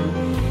you.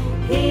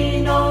 He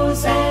knows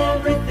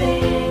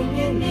everything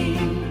you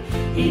need.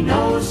 He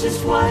knows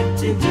just what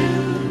to do.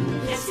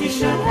 Yes, He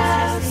should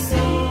have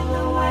seen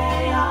the way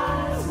I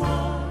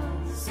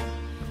was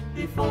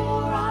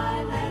before I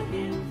let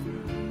Him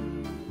through.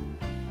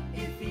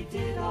 If He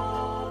did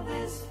all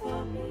this for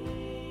me,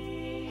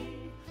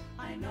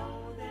 I know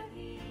that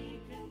He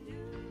can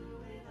do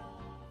it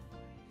all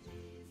for you.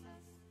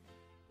 Jesus,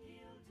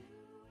 He'll do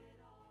it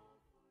all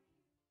for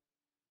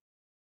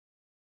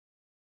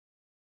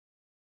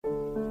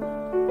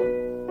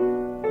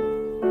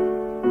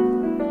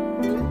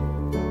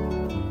you.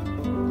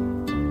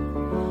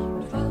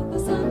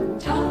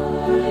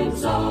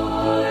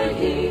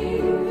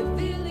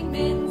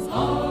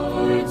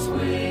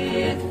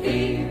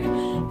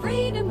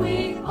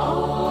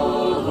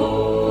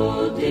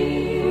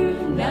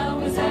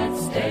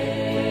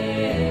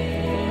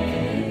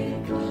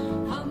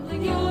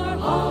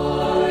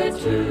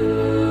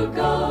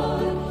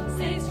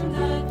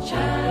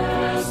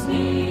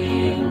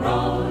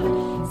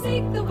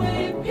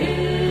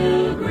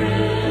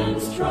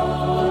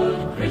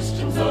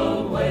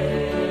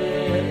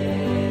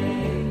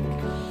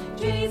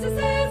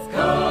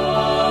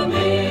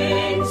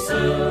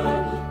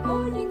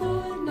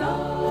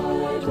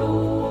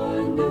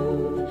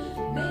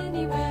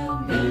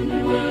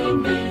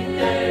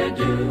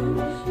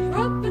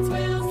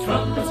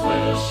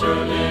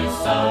 surely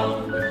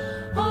sound.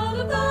 All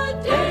of the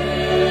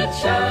dead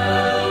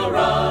shall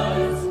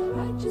rise,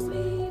 righteous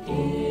made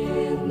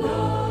in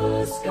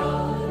the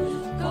sky,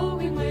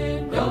 going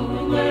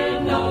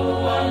where no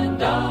one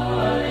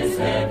dies,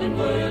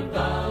 heavenward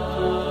bound.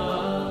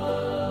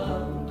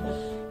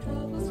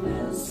 Troubles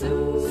will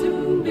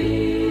soon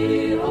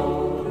be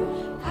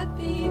o'er,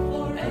 happy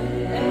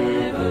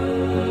forevermore,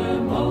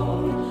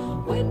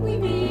 when we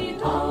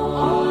meet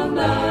on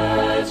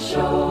that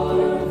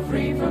shore,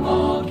 free from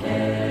all care,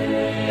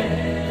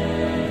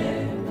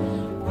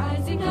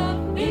 rising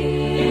up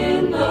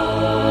in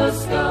the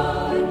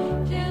sky,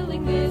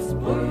 telling this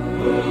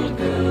world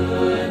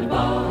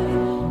goodbye.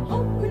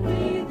 Homeward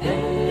we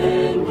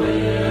then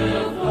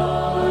will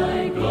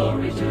fly,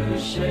 glory to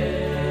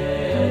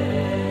share.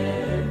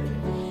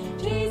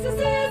 Jesus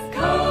is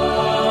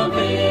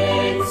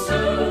coming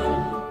soon,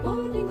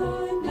 morning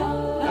or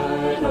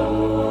night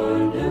or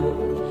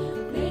noon.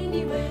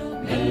 Many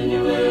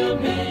will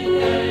meet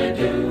their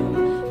doom.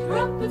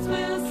 Trumpets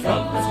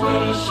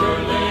will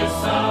surely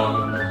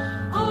sound.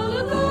 All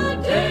of the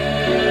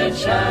dead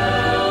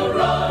shall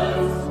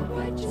rise,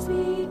 righteous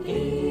meet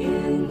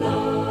in the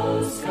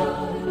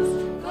skies,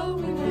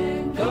 going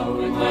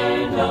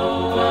where no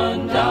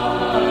one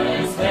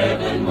dies,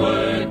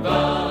 heavenward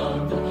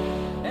bound,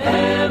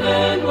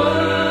 heavenward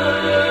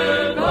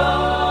bound.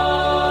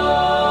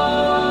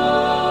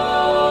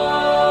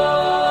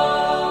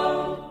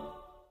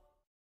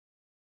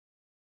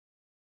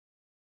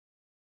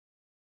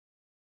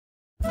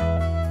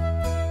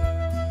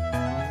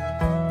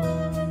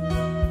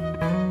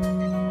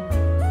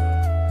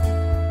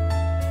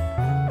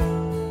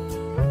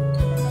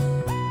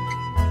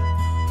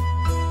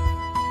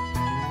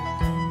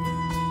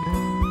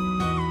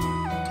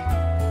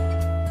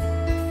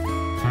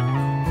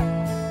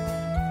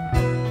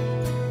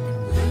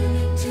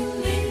 Learning to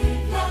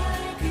live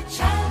like a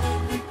child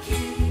of the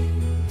King,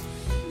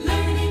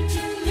 learning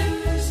to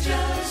lose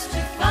just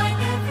to find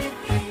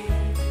everything,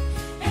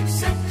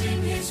 accepting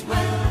His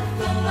wealth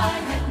though I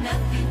had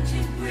nothing to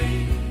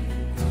bring,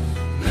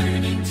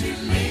 learning to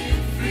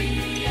live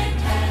free and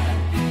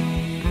happy,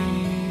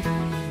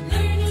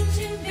 learning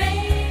to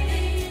bathe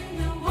in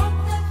the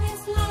warmth of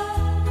His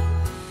love,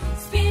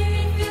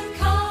 spirit-filled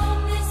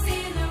calmness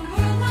in a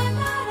world I'm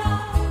not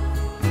of.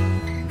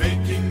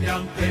 Making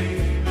down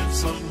payments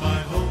on my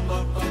home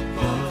up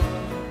above.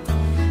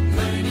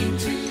 Learning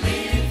to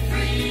live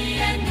free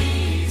and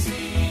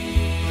easy,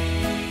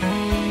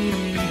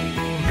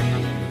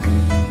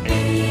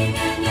 being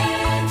an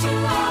heir to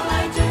all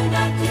I do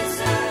not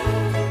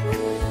deserve,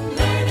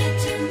 learning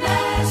to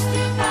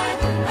master by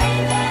the way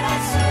that I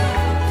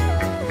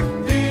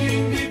serve,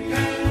 Being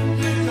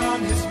dependent on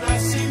His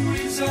blessing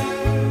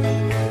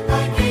reserve. I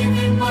gave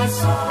Him my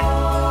soul,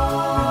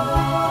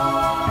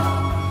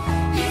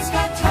 He's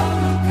got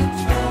total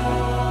control.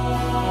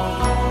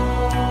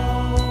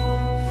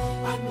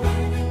 I'm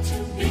learning to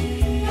be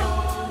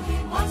all He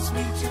wants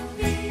me to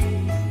be,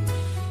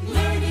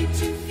 learning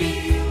to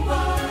feel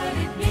what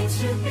it means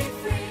to be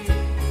free.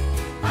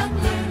 I'm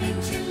learning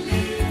to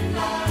live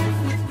life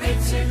with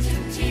great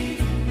certainty,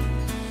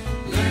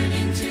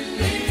 learning to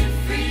live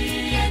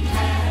free and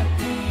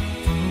happy.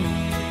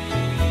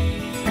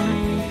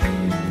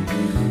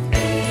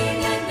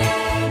 Being an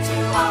heir to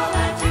all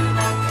I do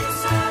not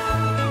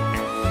deserve,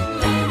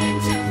 learning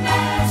to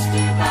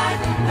master by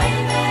the way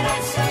that I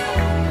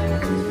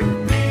serve.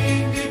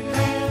 Being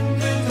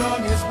dependent on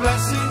His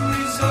blessing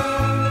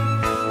reserve.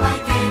 I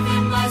gave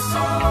Him my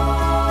soul,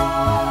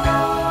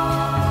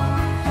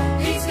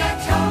 He's got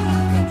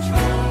total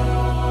control.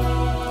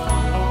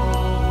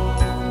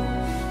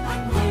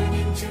 I'm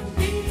learning to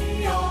be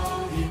all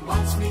He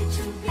wants me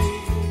to be.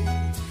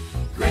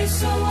 Grace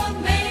so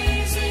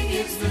amazing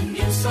is the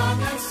new song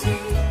I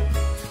sing.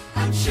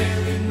 I'm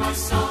sharing my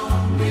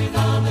song with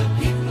all the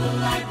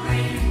people I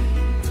bring,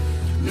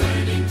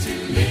 learning to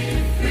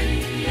live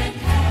free and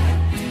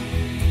happy.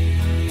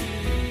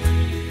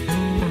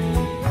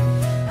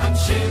 I'm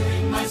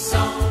sharing my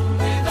song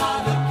with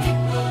all the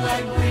people I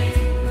bring,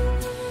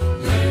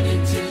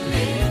 learning to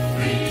live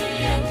free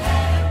and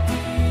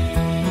happy.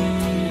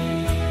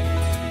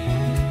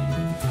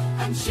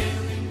 I'm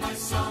sharing my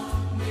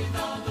song with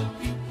all the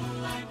people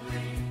I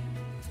bring,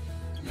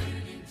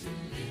 learning to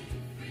live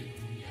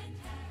free and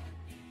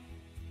happy.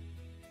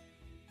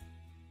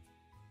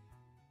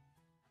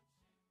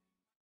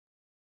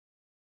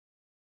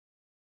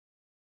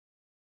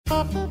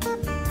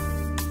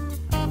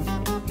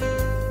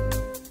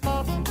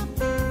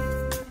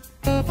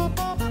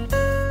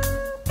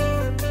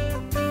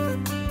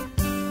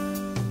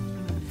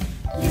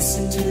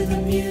 Listen to the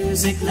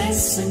music,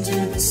 listen to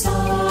the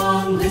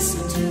song,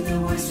 listen to the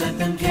words, let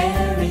them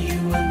carry you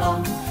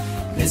along.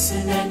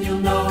 Listen and you'll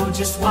know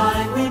just why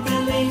we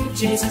believe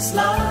Jesus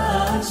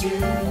loves you.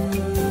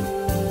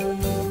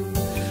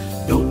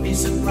 Don't be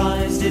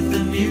surprised if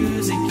the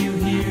music you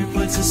hear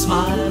puts a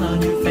smile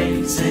on your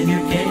face and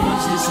your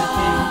cares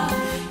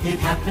disappear. It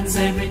happens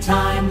every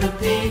time the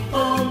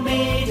people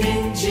meet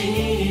in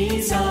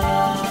Jesus.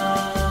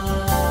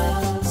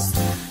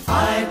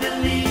 I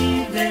believe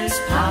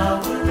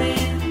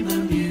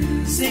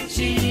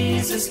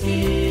Jesus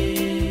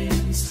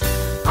gives.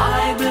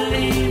 I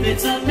believe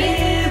it's a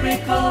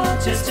miracle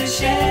just to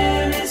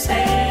share his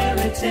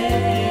heritage.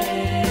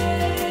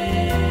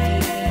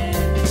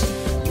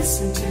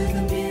 Listen to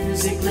the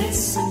music,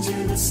 listen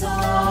to the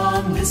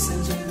song,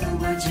 listen to the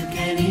words, you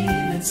can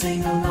even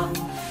sing along.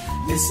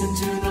 Listen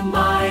to the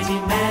mighty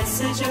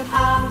message of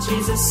how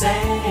Jesus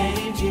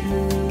saved you.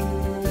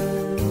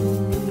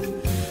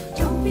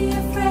 Don't be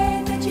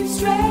afraid that you've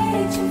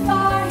strayed too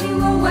far. He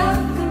will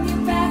welcome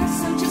you back,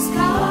 so just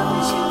come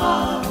as you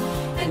are.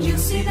 And you'll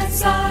see that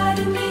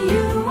suddenly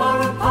you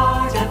are a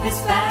part of his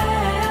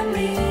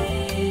family.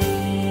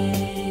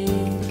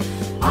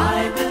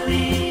 I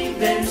believe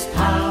there's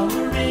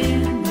power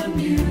in the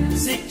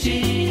music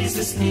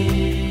Jesus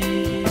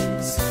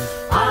gives.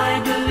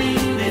 I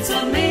believe it's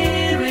a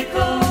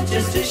miracle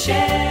just to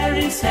share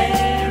his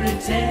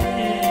heritage.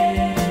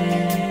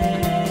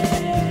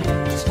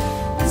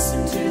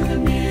 Listen to the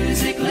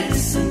music,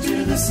 listen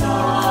to the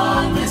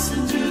song,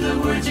 listen to the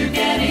words, you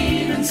can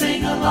even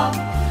sing along.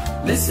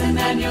 Listen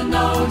and you'll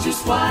know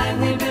just why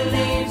we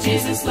believe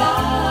Jesus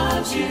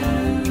loves you.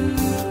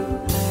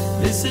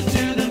 Listen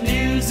to the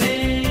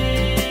music.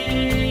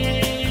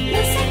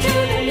 Listen to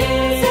the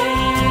music.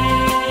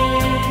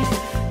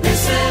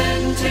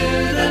 Listen to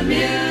the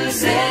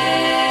music.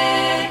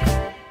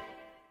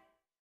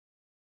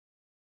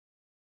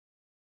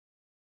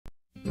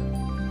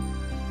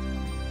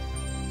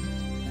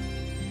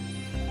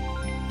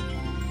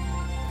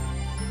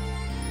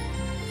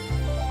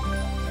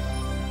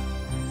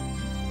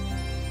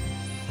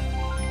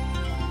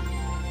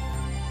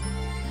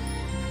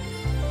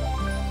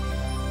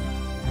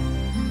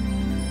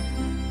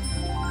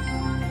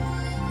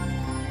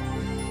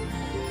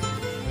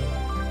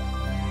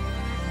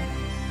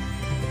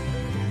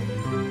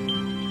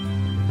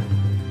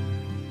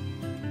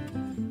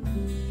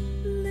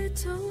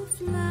 Little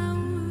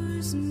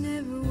flowers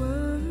never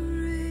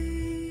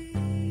worry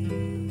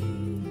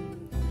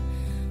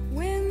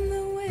when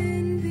the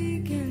wind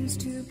begins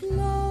to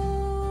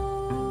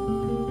blow,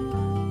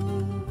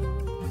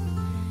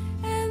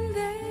 and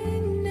they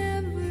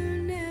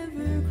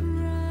never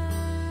cry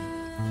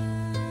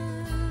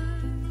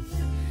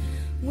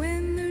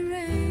when the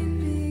rain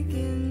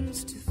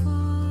begins to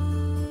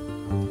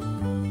fall.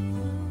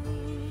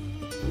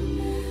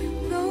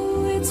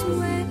 Though it's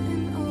wet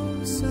and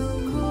oh so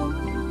cold,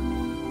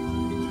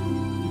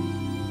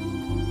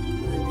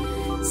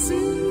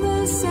 soon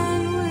the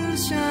sun will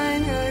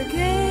shine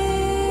again,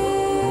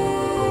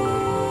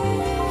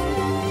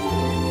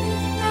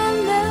 and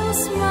they'll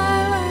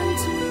smile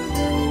unto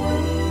the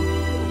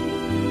world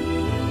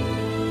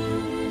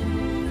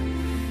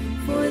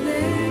for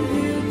their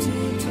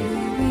beauty to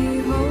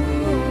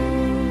behold.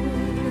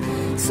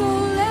 So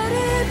let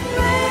it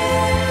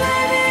rain,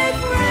 let it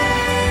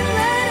rain,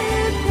 let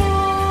it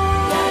pour,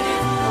 let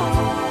it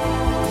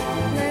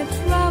pour. Let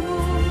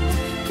trouble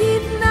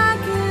keep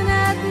knocking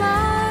at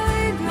my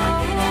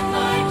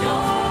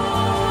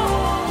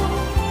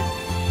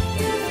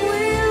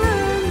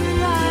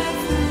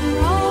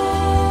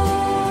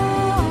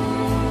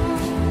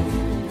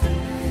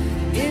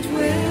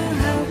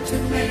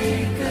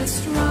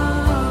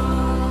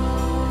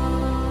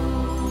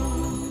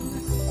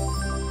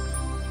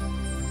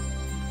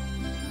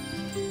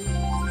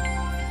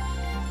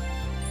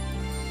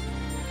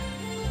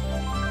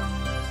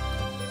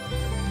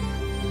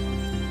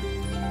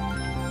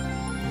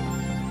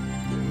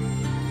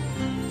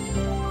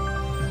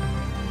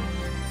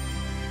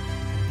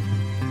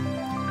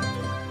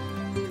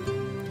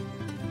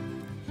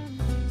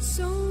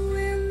So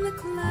when the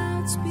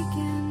clouds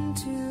begin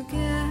to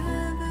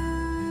gather,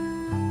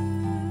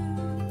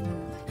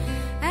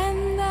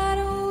 and that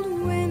old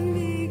wind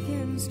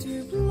begins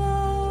to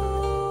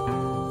blow,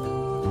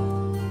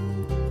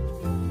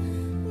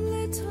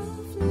 little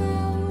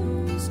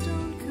flowers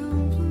don't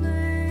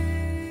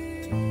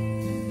complain,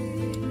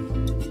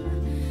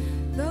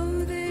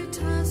 though they're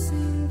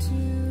tossing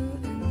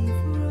to and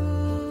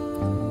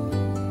fro.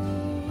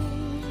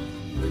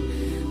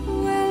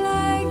 Well,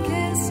 I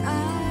guess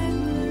I've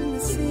learned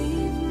the secret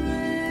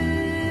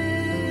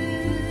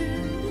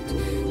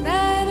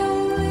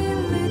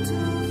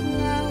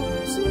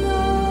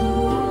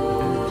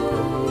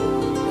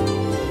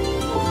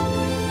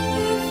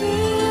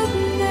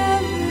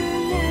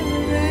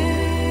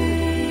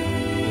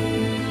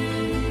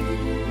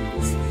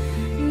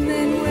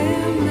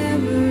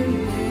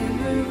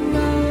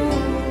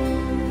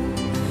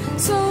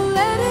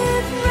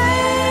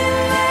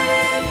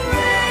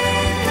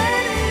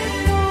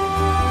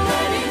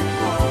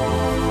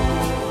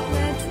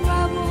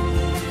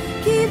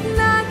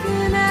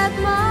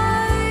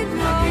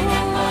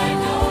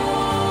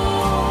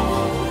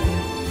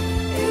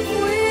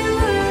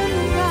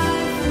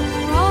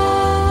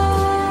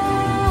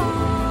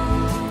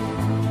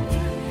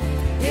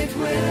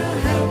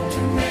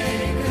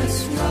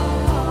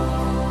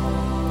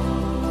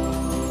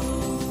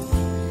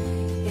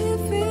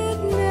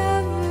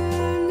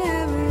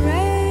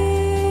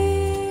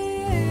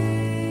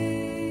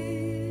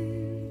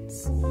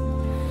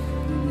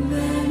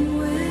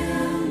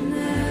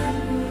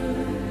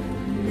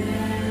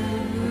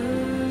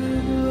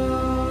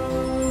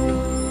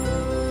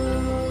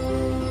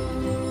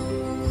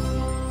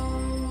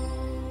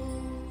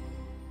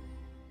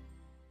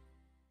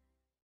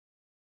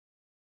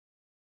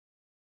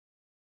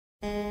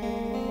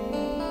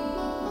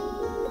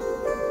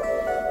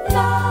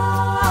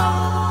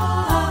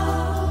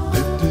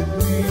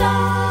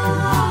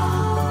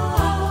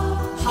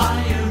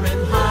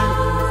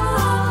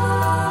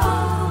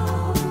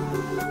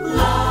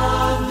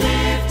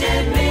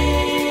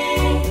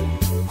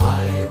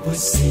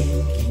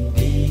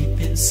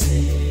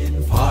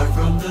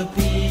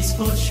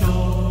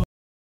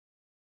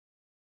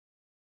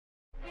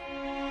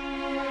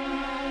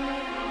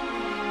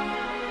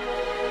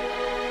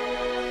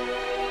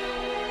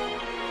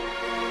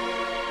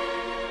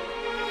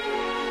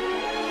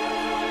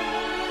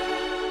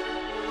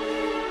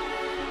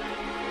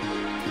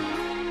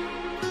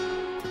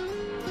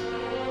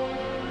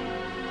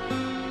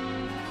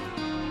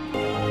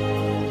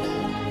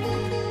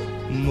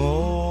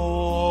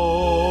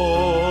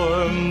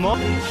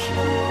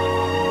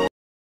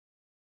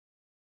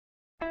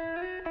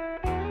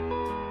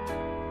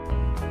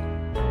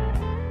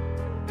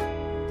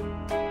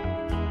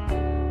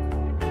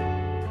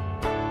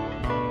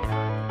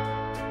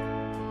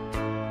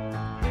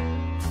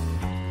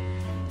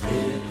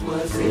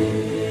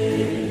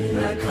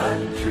a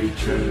country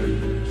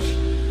church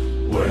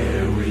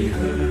where we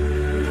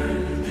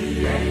heard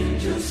the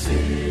angels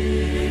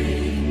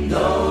sing.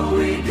 Though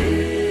we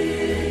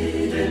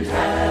didn't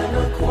have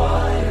a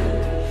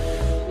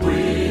choir,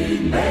 we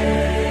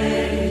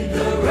made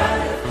the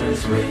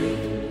rafters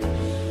ring.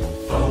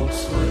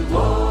 Folks would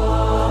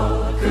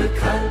walk a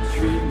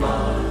country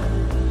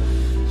mile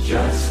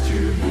just to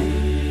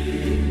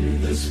hear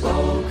the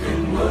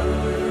spoken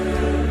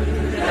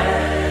word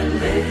and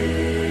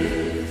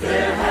lift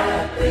their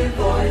happy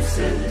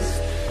voices,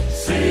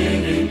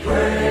 singing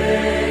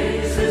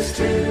praises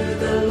to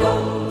the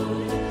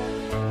Lord.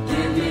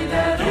 Give me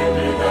that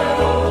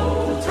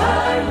old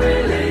time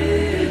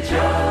religion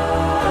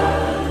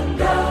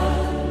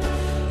done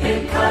in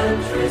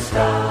country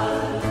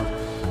style.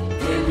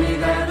 Give me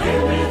that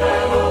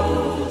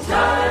old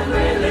time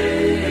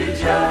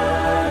religion,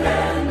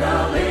 and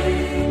I'll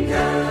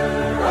linger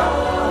a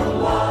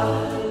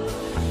while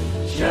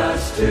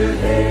just to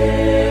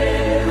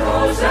hear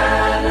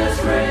hosannas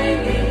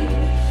ringing,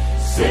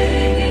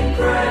 singing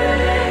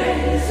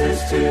praises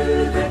to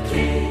the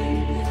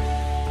King.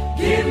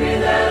 Give me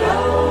that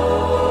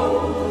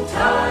old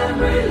time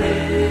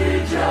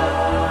religion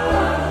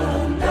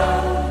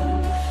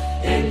done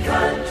in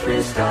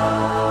country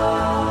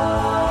style.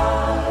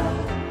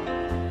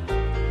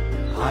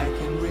 I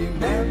can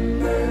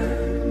remember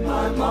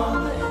my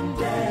mama and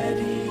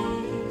daddy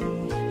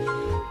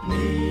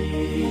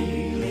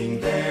kneeling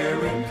there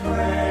in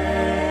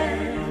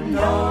prayer.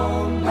 No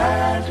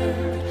matter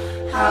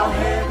how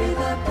heavy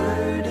the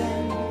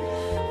burden,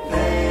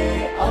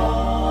 they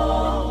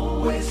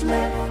always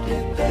left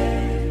it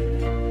there.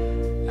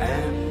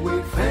 And we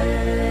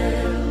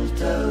felt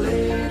a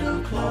little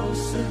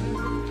closer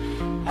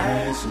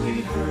as we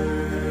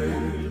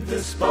heard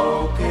the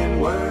spoken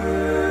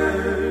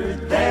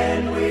word. Then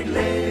we'd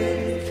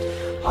lift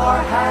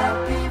our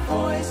happy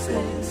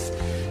voices,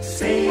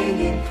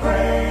 singing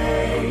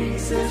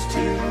praises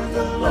to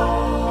the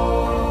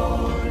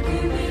Lord.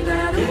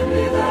 Give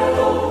me that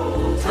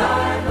old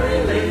time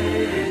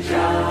religion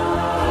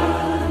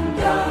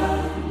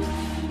done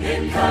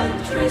in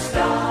country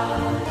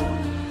style.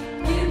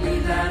 Give me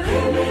that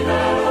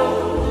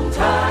old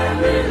time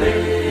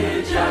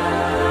religion,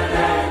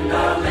 and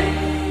I'll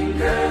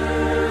linger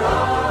a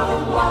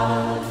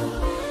while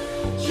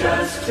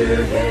just to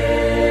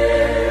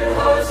hear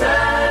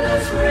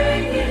hosannas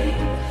ringing,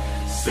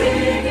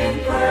 singing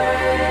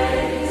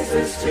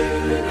praises to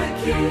the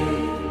King.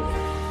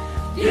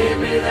 Give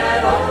me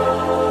that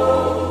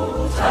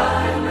old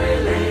time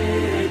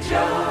religion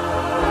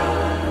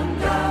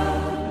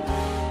done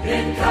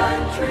in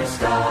country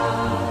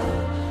style.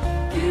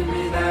 Give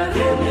me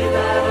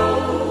that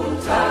old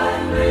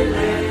time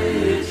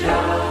religion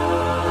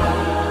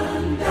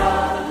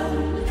done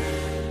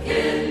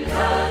in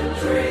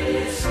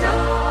country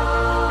style.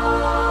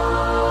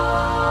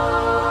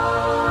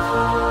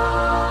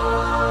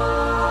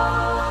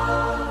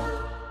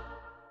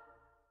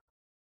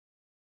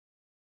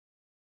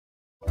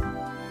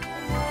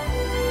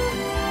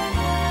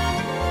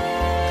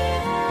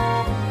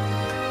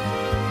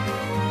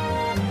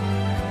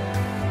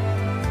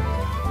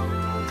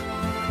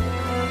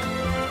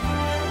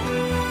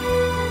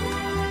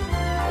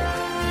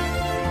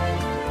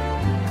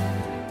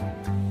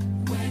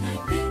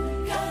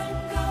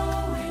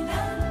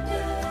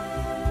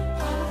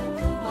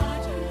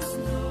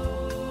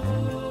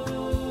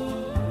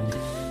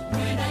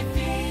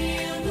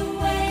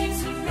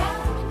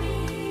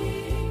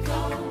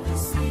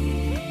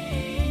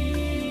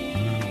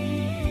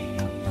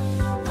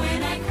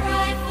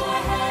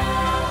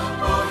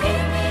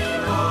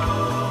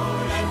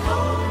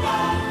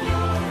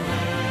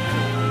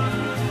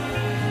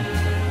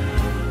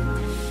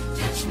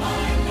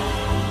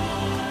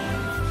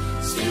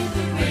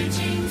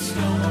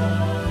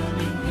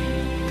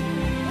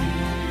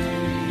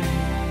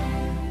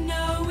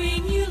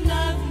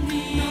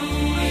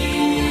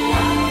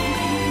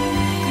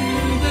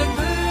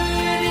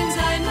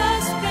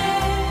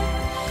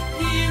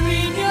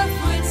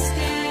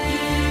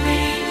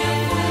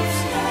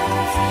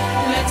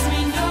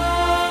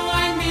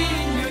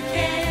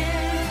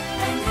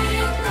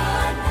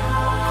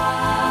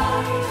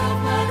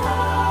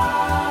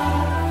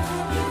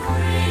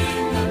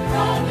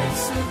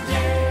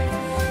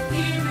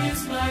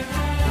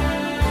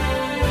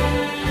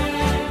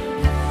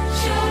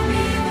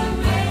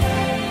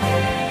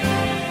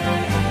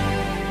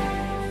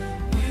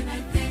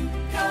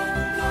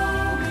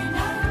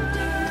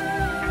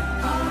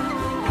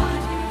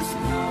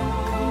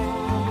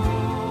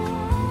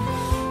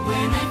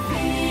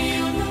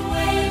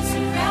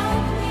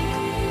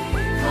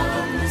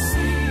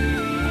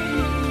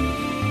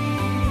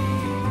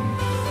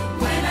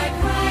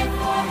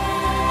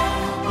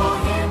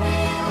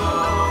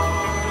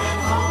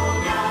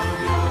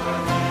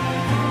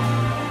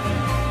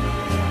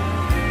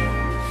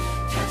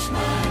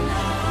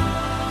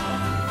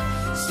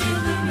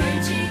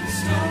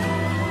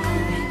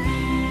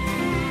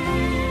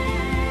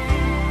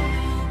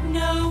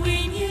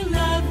 Knowing you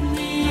love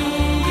me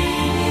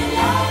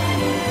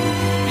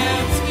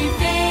helps me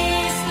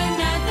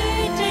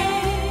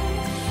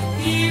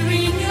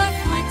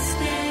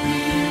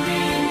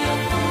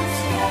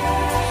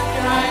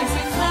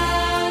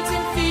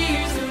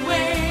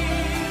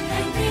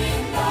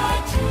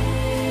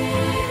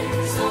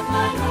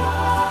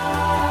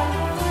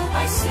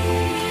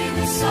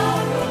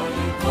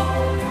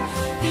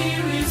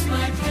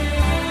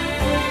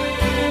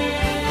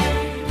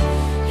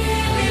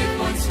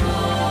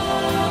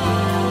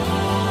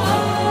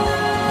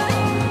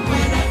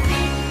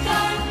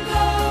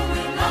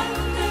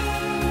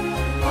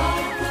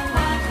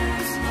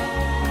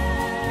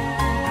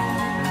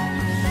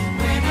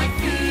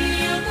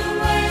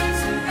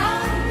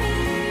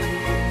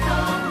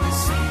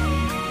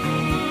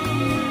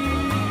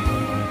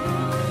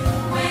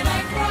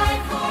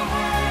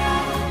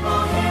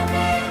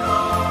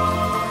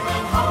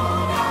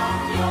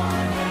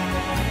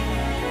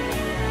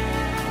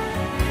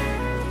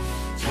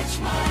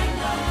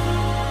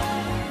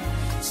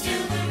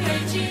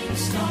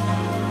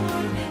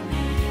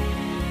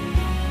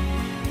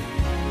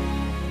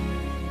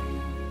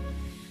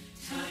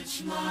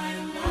my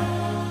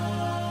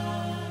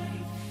life,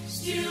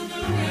 still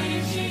the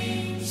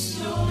raging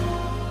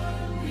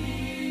storm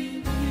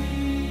will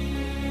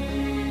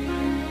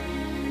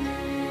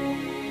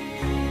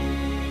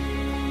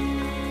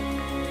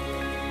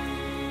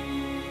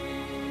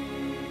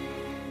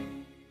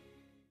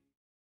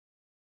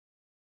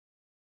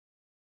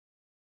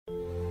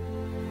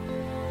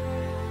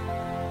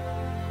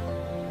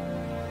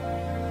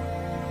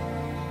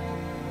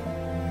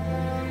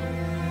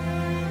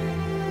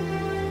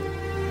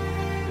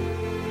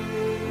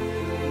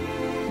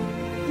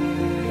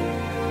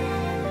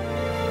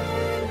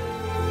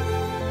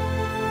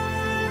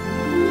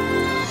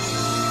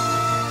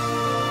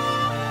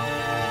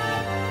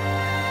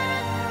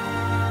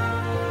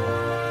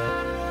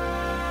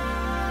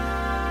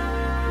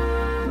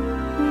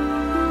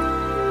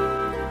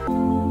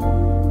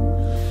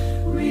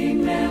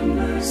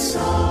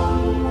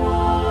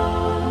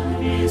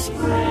someone is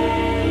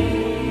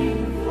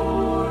praying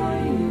for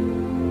you.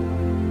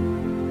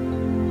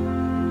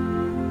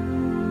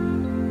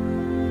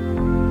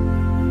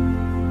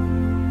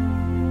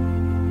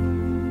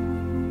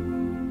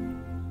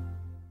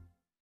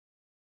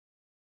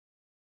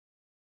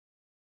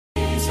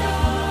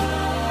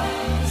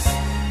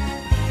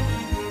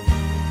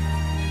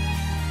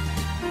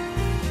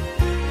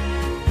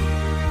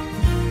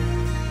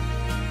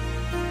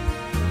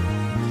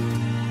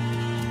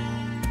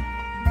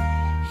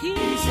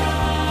 Jesus,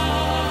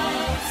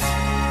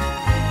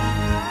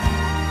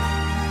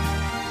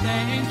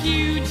 Thank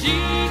you,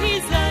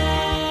 Jesus.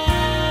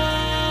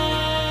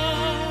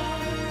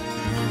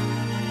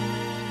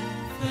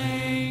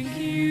 Thank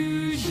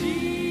you,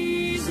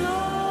 Jesus.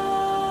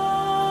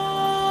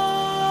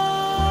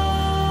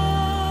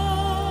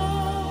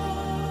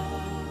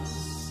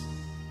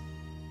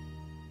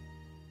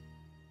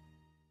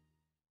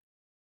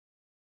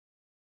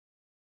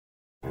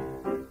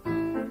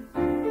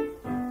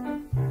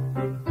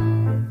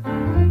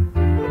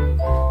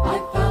 I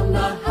found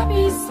the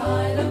happy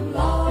side of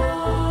life.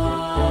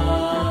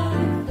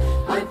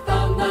 I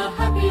found the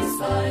happy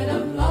side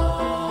of life.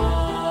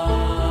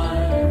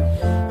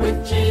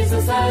 With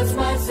Jesus as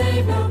my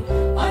Savior,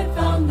 I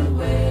found the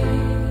way.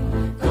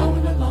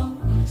 Going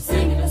along,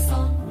 singing a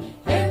song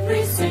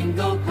every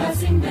single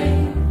passing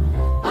day.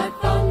 I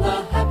found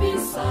the happy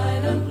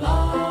side of life.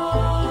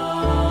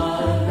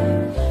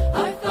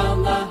 I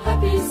found the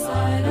happy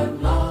side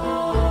of life.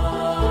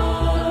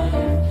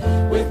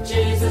 With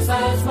Jesus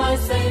as my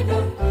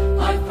Savior,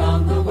 I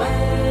found the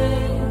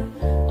way.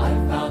 I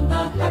found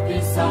the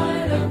happy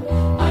side of,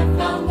 I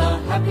found the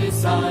happy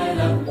side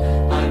of,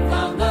 I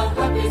found the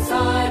happy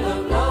side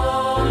of life.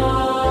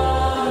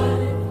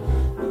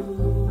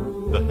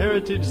 The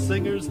Heritage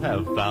Singers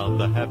have found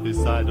the happy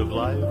side of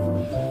life,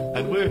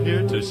 and we're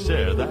here to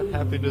share that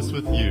happiness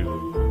with you.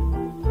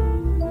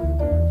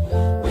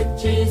 With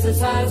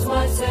Jesus as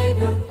my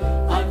Savior,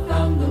 I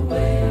found the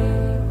way.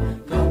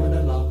 Going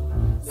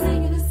along,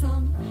 singing a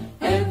song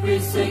every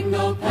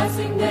single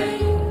passing day.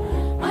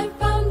 I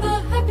found the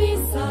happy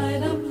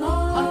side of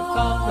life. I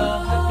found the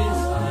happy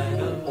side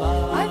of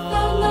life. I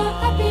found the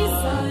happy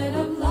side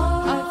of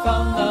life. I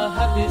found the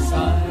happy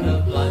side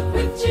of life.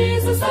 With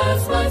Jesus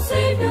as my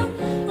Savior,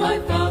 I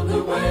found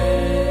the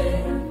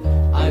way.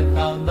 I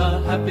found the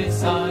happy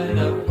side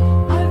of, I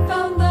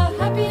found the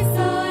happy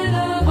side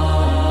of,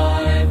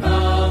 I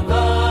found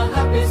the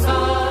happy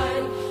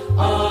side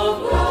of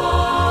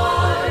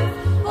life,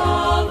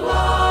 of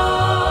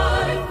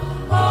life,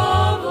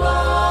 of life.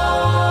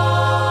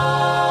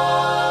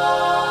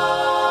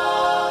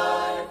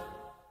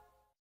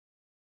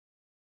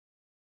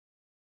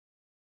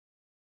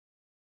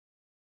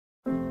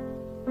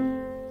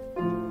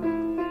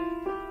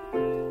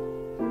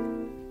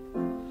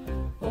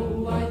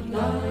 Oh, I'd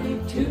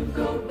like to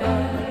go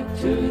back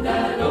to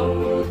that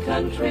old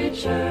country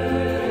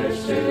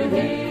church to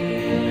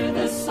hear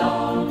the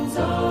songs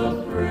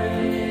of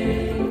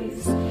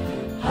praise.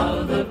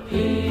 How the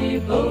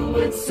people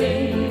would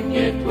sing,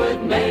 it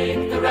would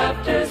make the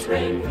rafters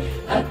ring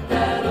at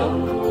that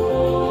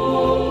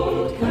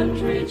old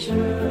country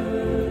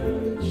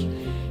church.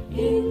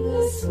 In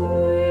the sweet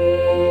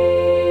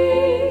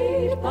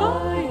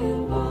by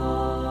and by,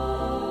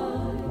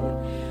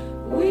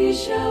 we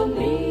shall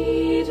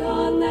meet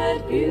on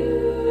that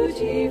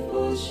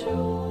beautiful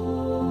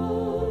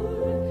shore.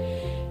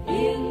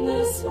 In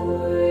the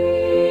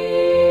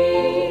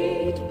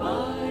sweet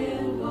by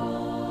and by,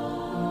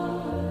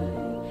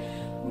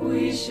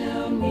 we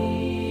shall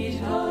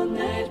meet on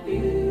that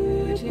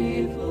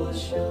beautiful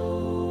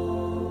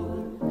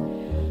shore.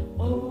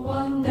 Oh,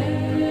 I'll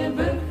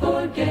never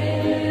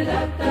forget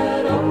at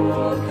that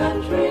old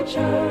country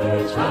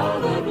church how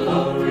the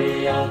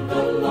glory of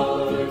the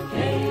Lord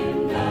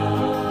came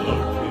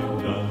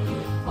down.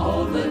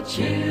 All the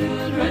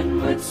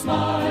children would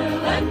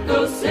smile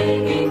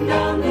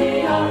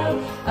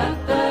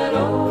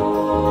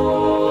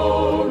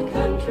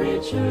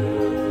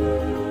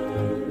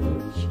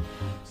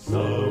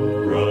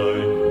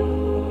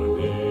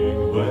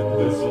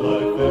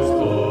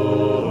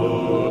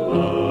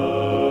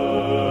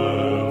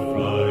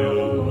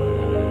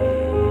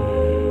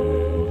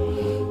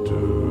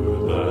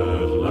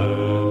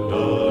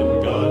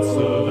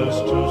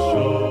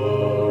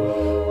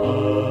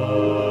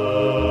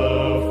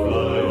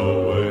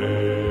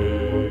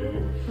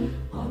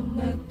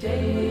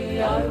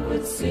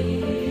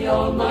see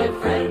all my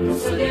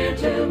friends so dear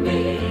to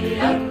me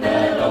at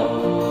that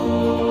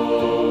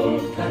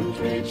old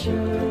country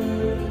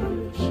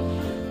church.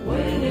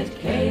 When it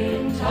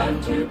came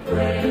time to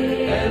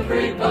pray,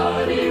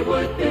 everybody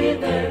would be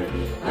there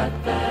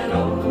at that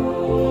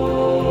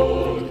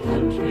old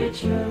country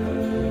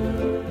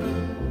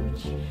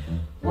church.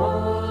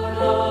 What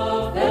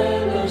a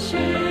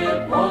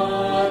fellowship,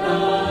 what a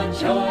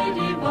joy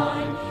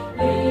divine,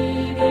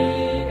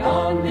 leaning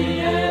on the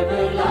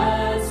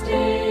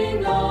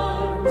everlasting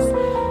arms.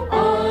 I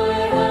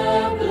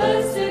have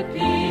blessed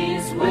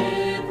peace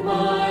with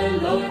my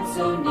Lord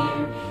so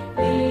near,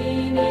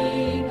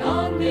 leaning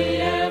on the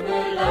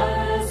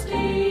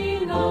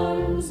everlasting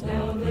arms.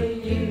 Now the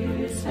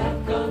years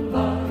have gone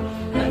by,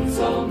 and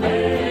so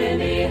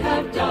many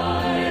have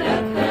died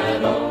at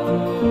that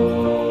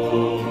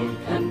old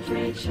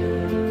country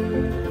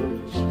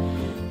church.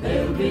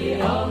 They'll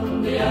be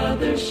on the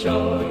other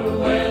shore,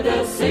 where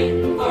they'll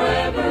sing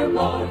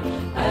forevermore,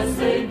 as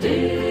they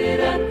did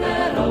at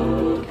that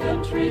old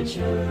country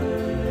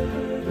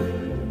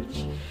church.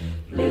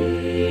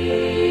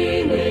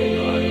 Leaning,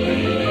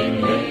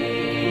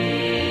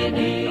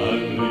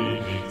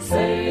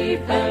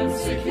 safe and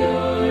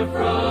secure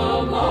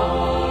from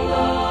all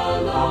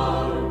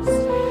alarms.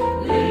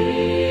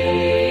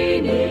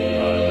 Leaning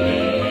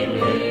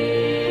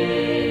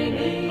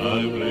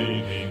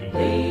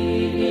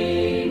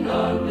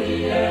on the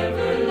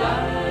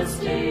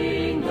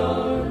everlasting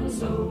arms.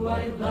 So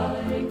I'd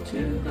like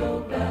to go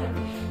back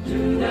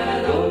to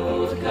that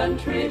old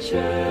country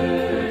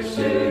church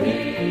to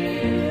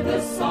hear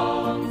the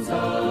songs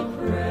of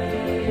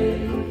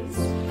praise.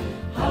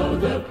 How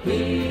the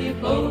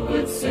people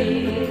would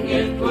sing,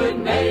 it would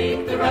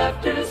make the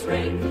rafters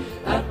ring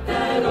at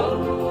that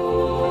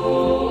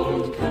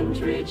old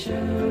country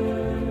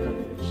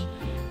church,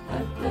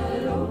 at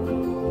that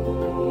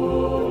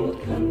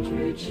old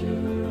country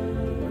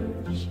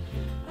church,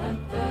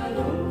 at that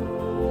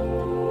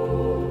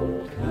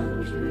old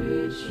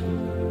country church.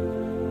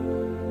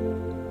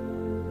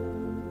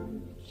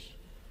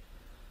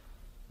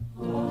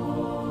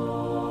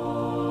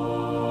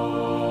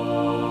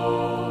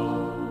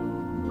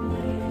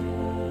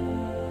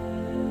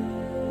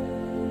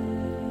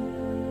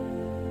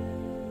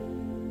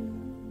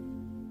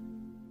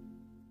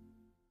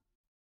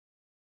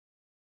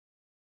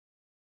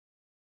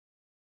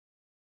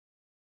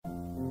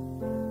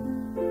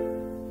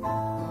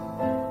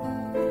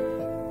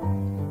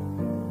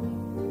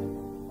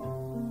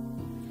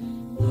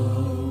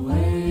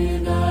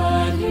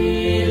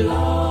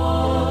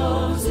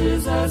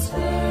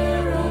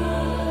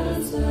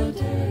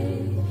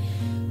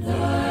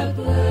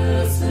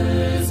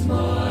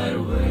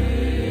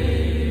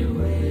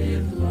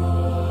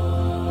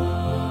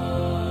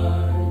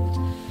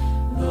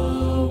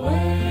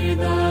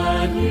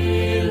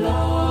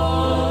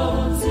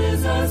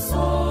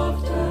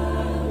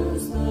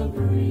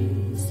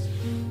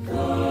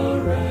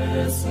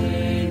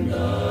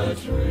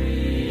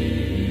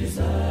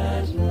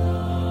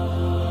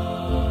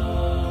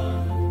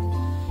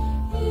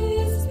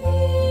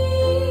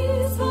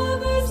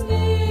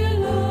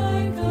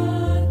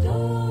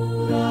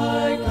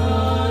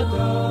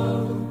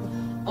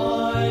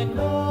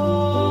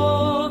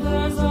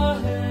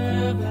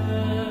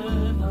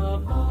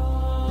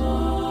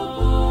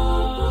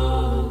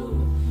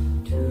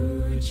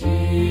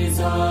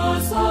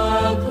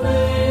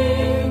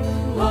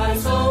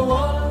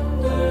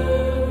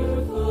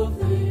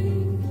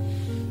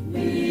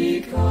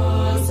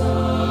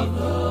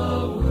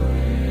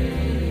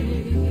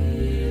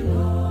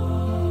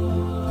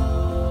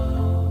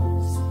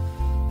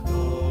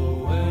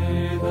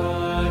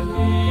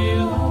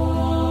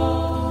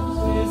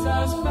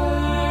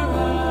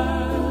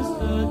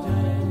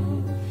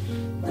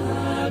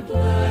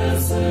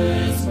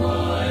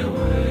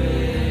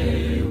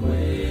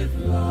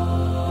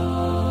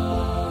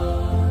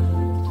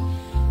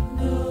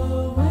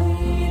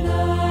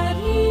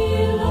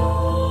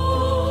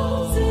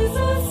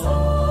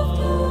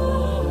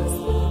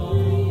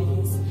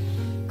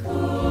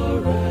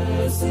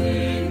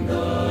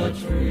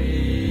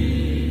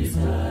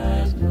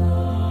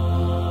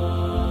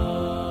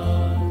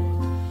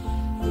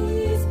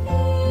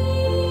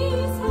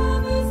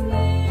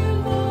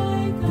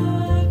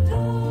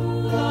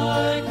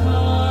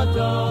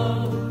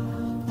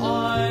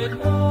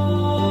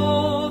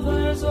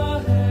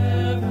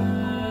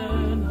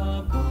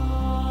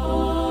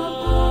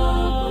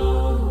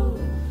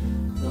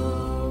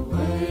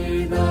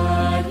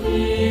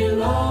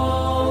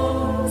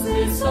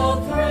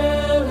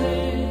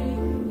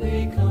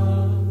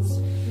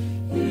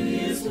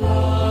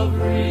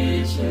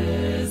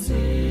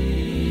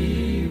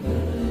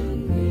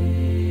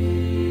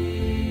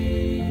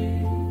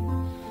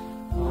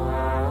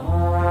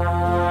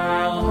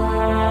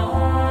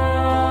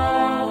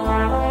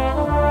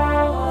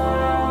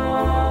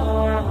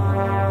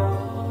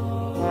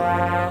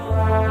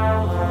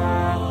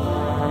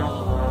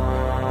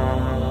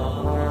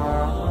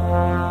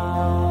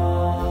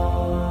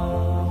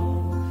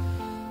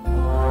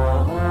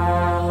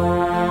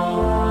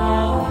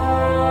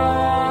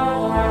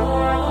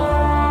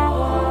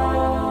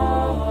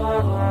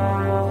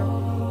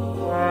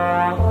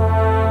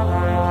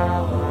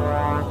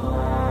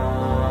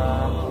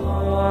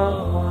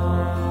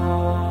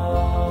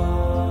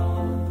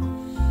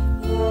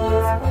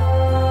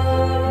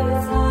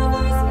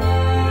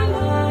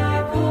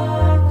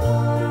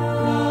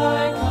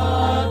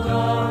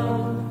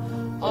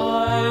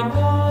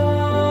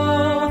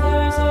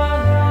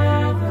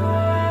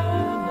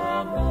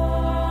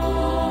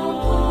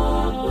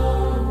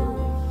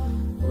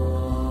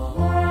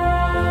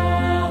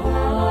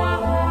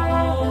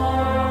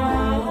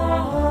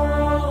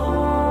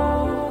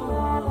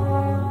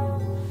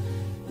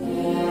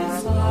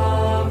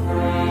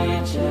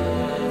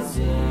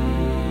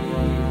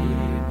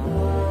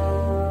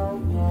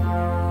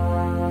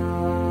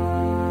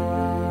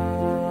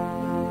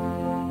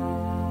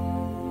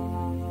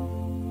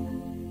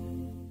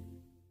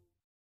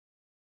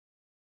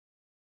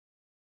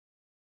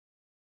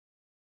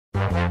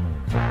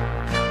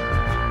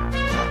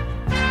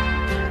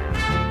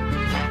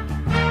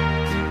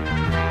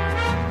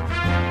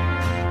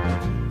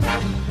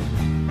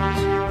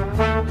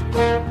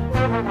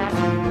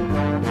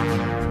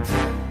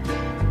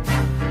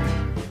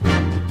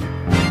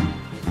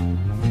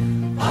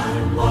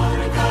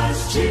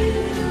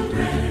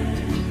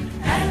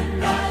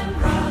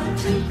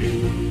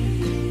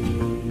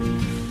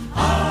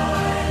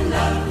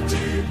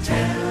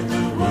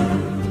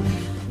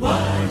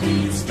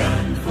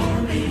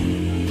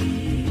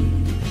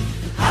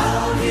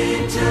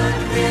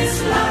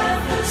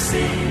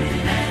 sin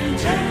and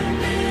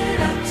turned it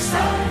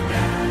upside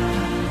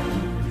down.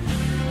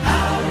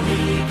 How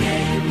he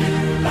gave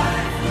new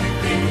life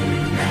within,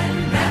 and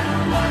now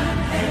I'm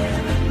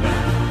heaven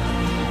bound.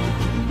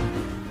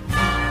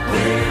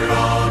 We're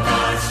all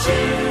God's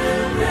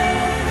children,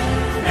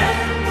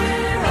 and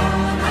we're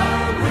on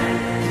our way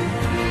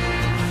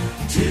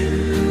to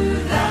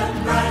the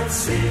bright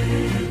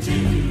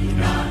city,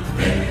 not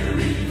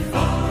very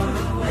far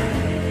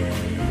away.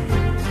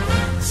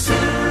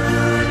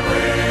 Soon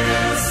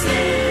we'll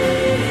see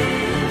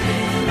Him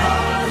in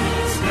all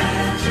His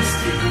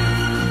majesty.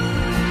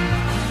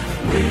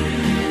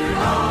 We're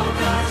all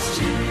God's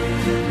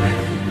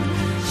children,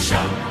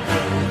 shout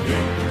the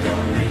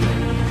victory.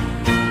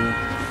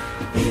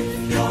 If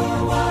you're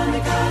one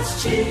of God's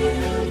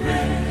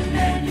children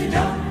and you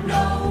don't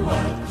know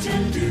what to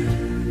do,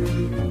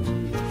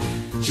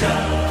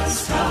 just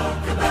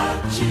talk about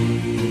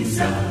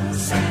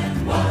Jesus and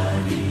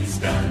what He's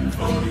done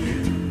for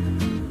you.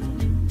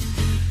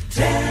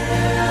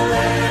 Tell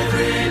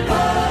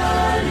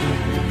everybody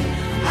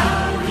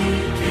how He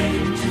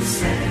came to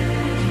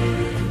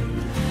save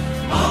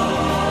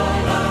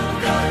all of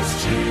God's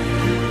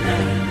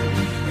children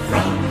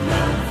from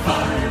the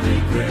fiery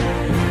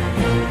grave.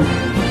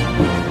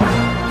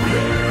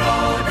 We're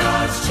all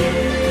God's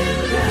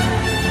children,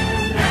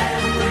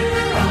 and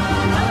we're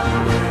on our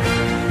way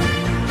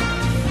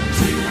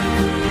to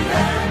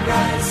that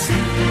bright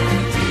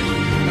city,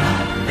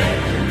 not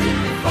very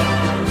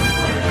far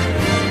away.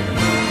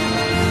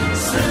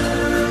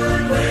 Soon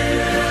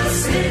we'll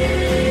see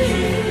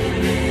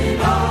Him in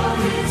all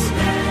His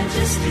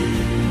majesty.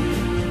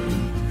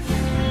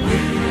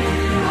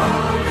 We're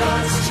all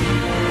God's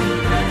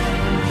children,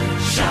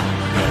 shout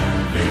the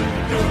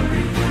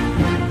victory.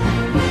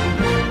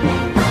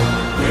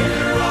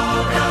 We're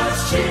all God's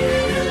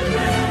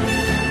children,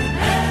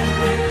 and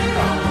we're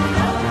on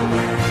our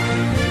way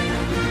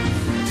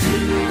to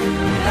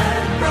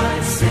that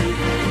bright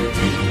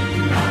city,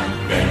 not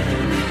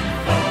very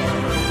far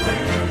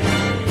away.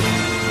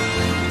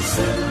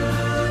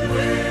 Soon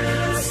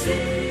we'll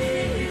see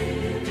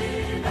Him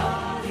in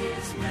all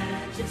His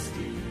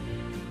majesty.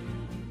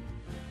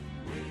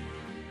 We're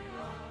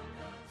all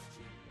God's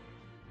children.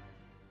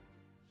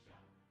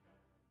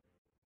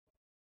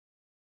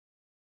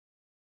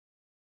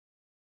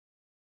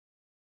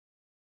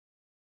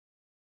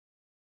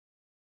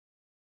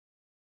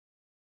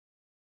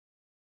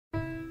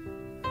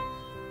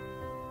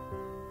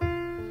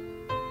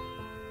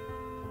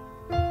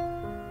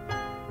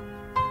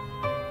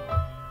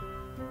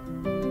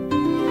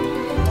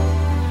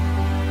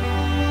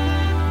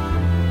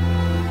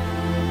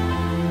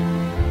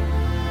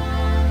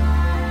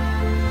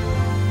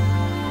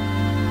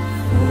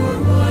 For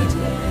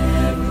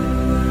whatever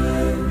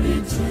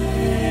it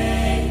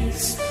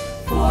takes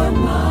for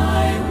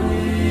my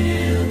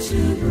will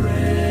to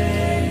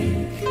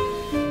break,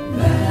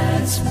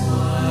 that's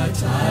what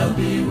I'll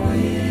be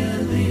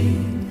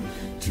willing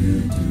to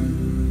do.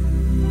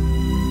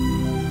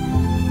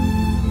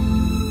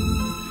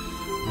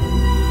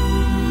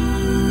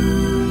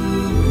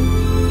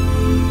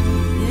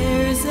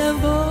 There's a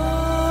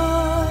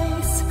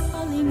voice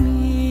calling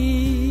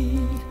me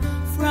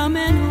from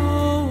an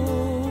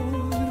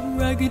old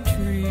rugged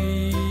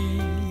tree,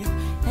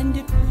 and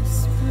it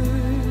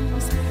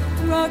whispers,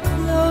 draw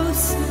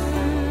closer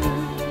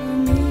to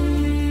me.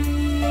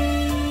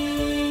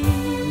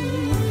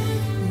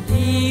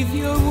 Leave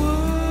your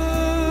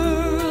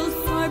world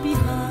far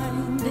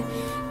behind.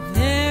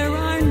 There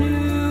are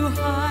new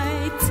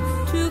heights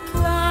to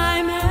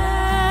climb,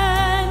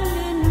 and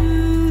a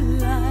new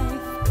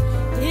life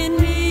in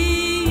me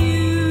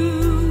you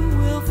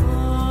will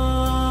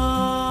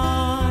find.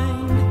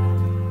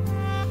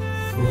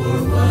 For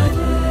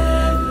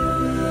whatever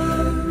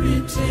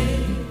it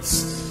takes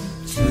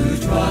to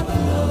draw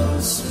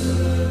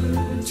closer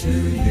to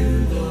you,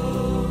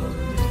 Lord,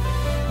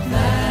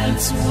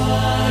 that's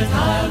what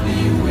I'll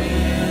be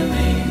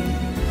willing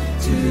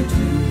to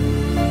do.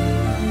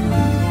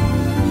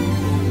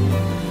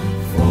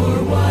 For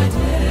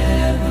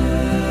whatever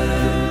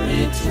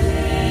it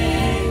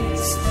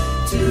takes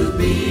to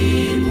be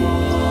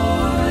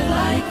more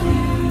like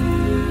you,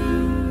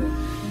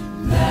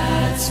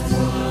 that's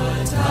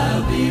what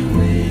I'll be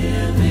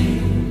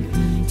willing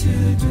to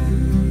do.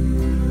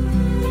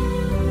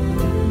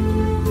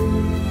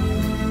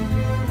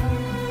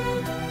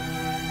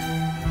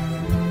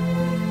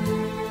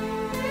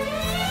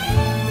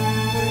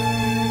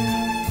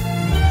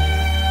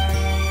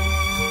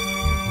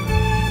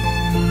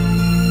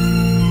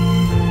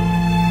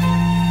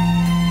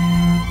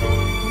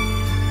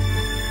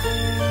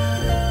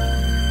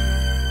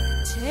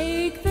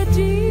 Take the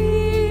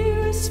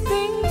dearest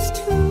things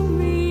to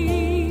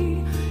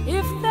me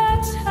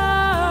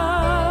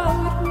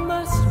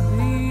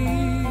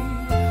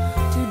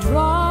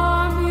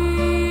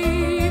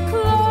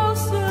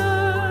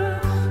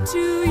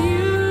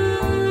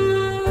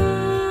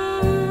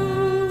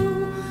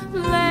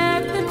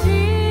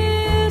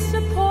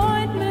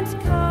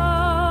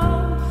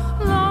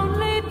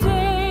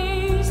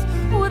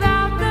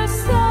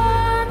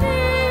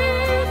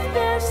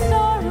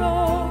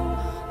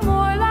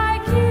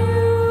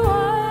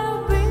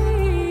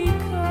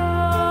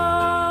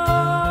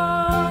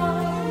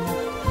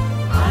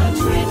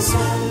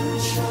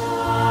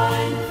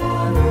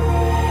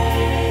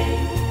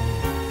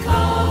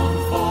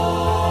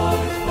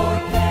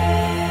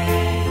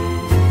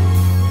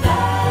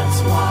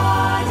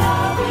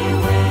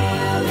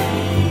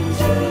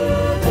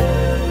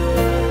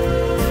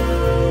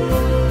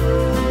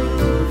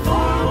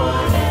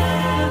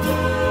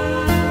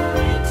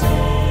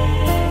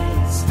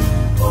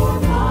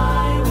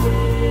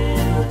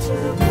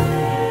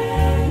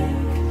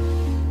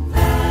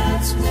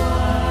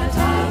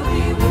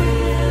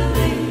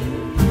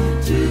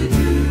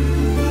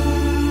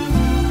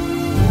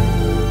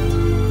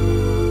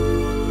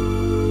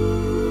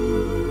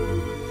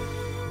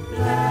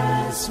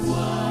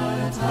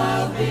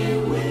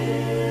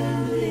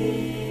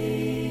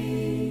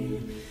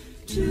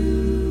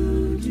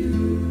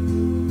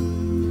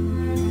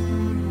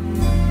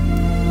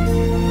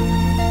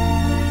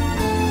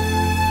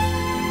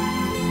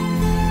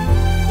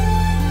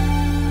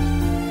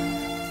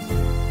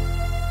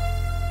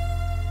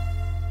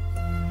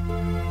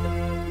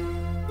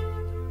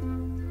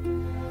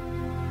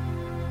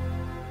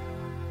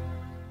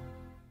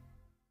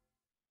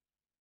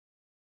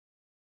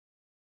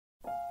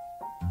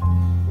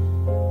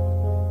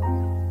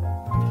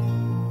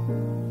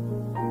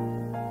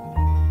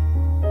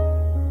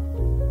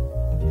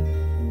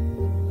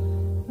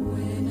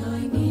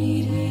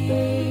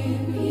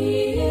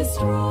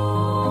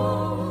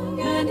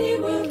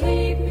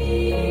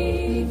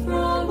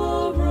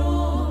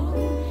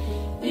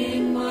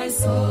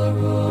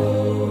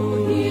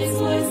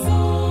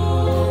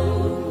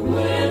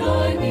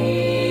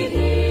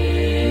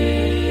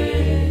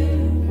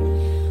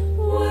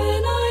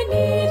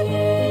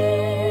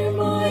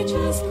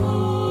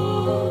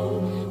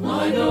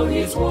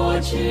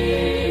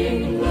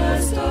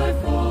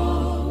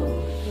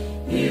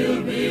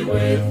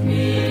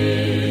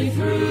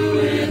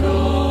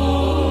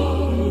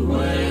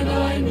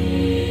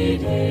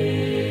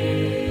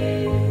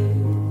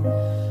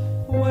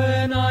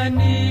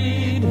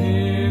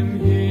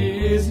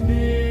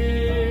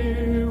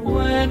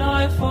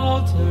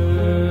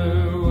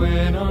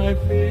I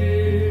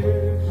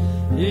fear.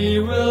 He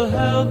will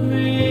help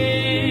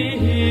me,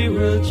 He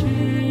will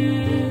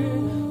cheer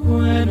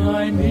when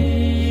I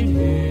need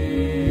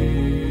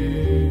Him.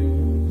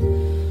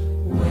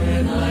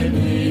 When I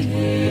need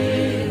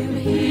Him,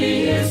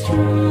 He is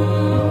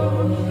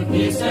true.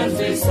 He stands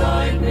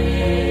beside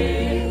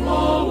me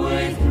all the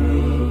way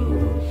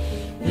through.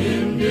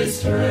 In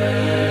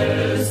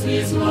distress,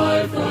 His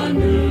life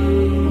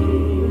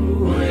anew.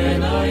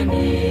 When I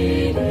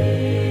need Him,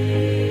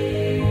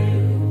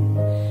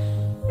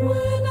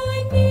 when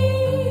I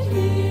need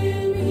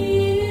Him,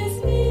 He is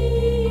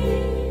near.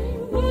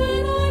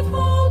 When I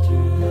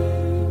falter,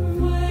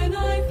 when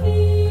I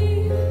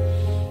fear,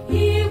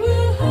 He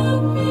will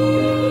help me,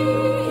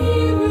 He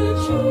will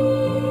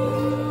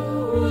cheer.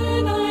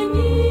 When I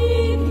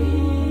need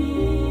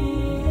Him.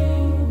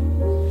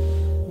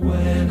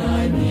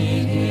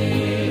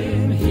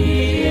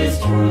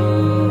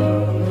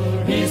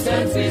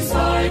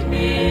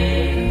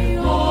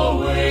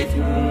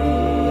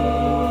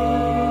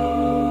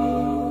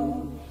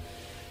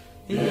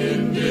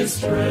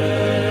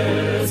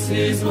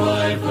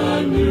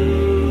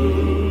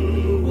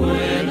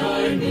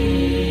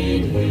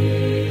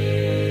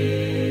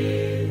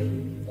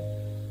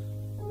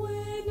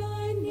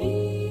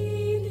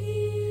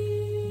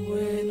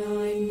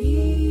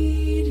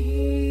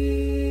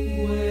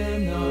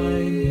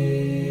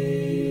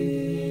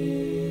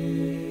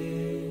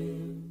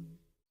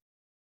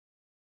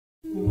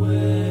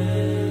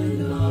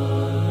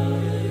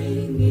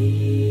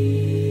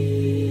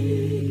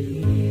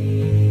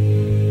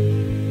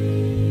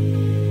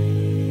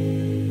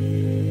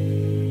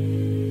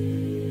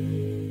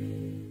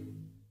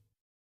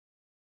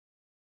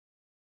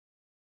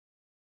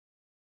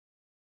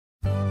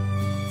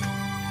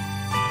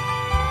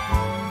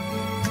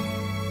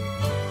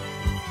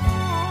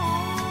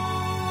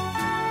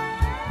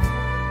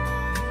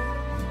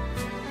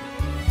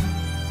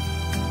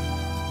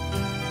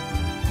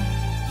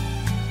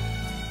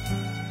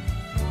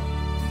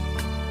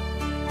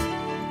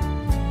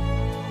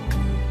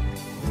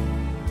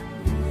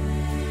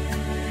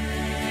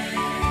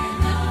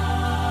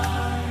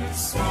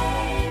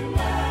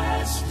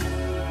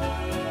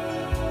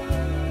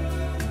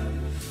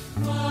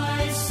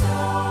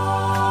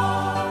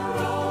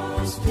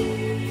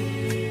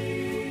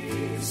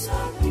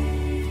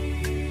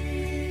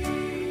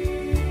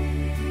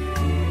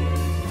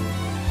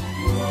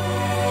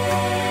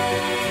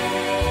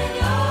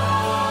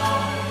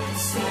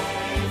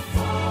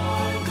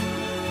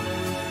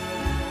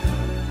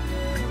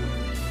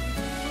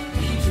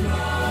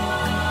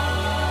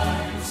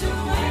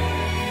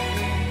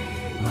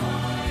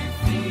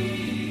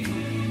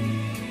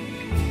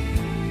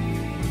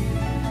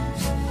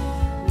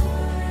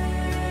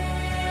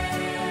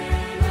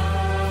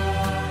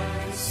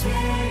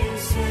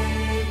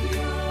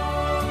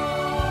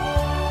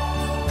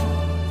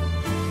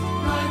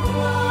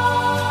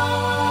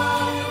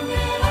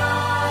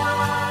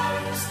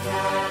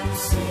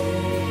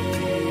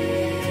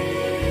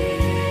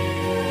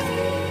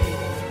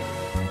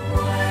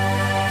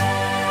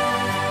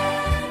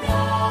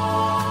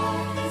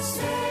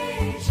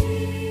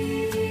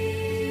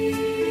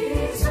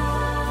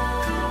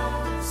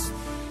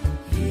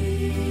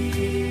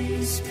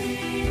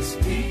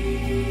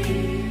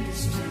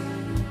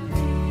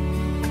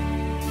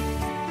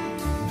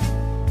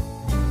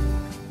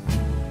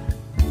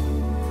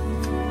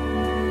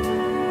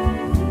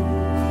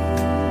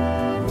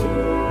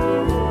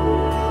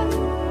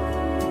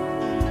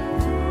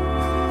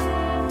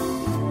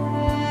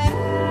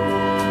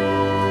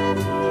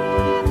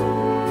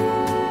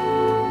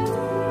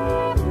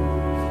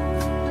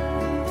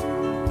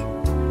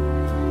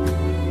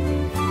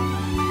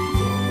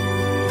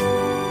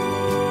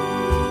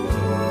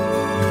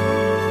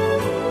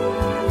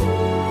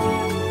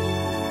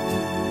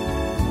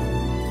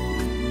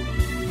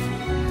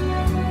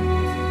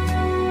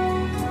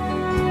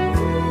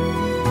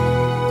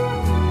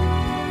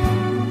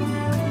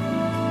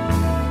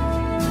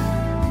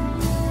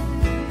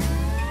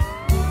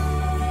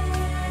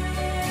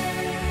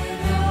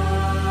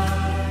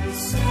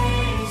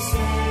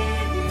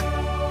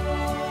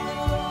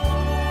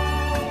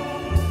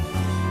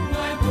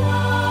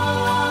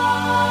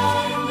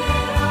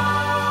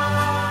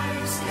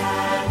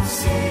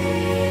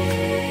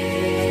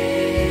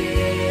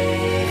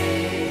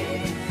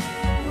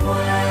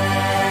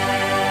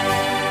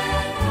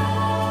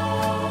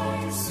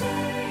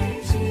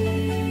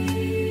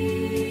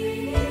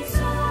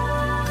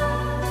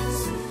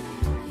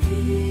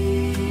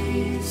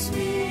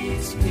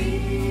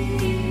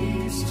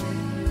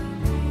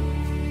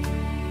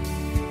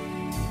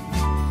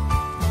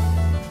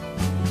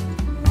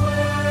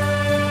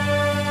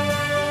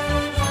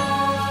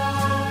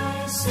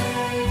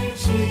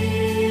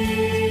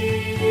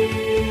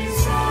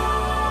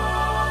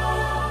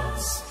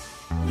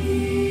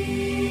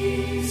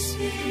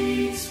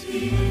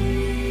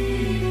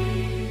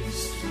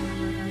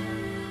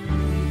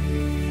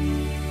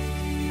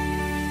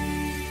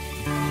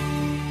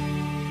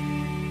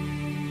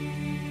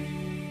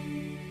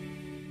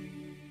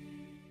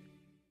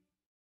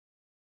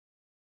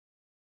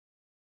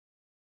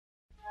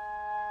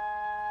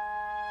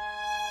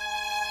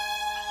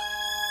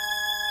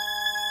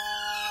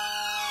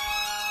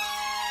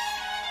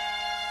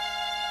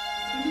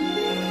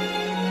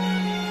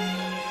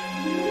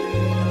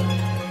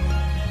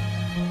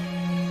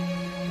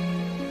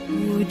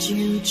 Would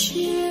you cherish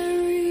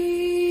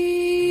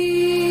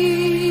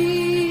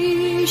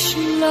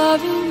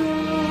loving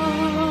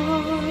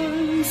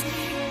arms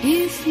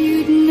if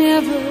you'd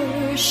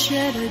never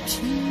shed a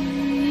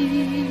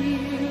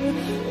tear?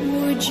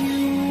 Would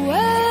you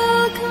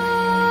welcome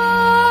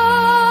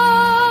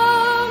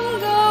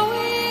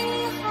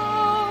going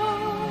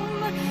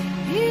home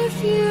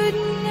if you'd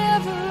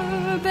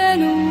never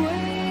been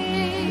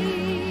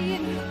away?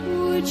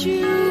 Would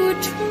you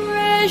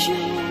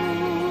treasure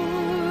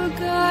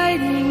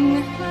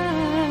guiding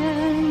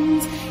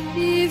hands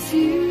if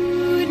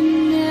you'd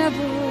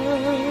never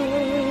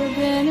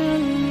been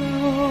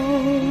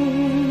alone?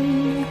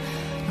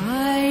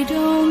 I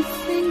don't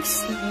think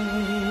so.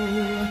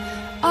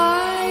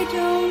 I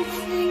don't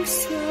think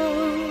so.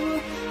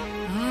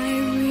 I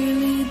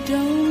really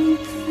don't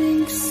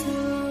think so.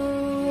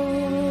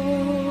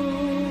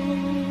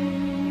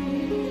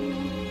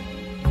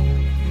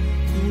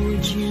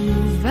 Would you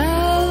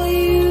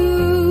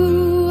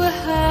value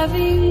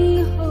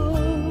having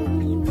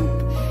hope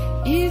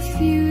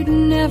if you'd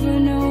never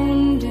known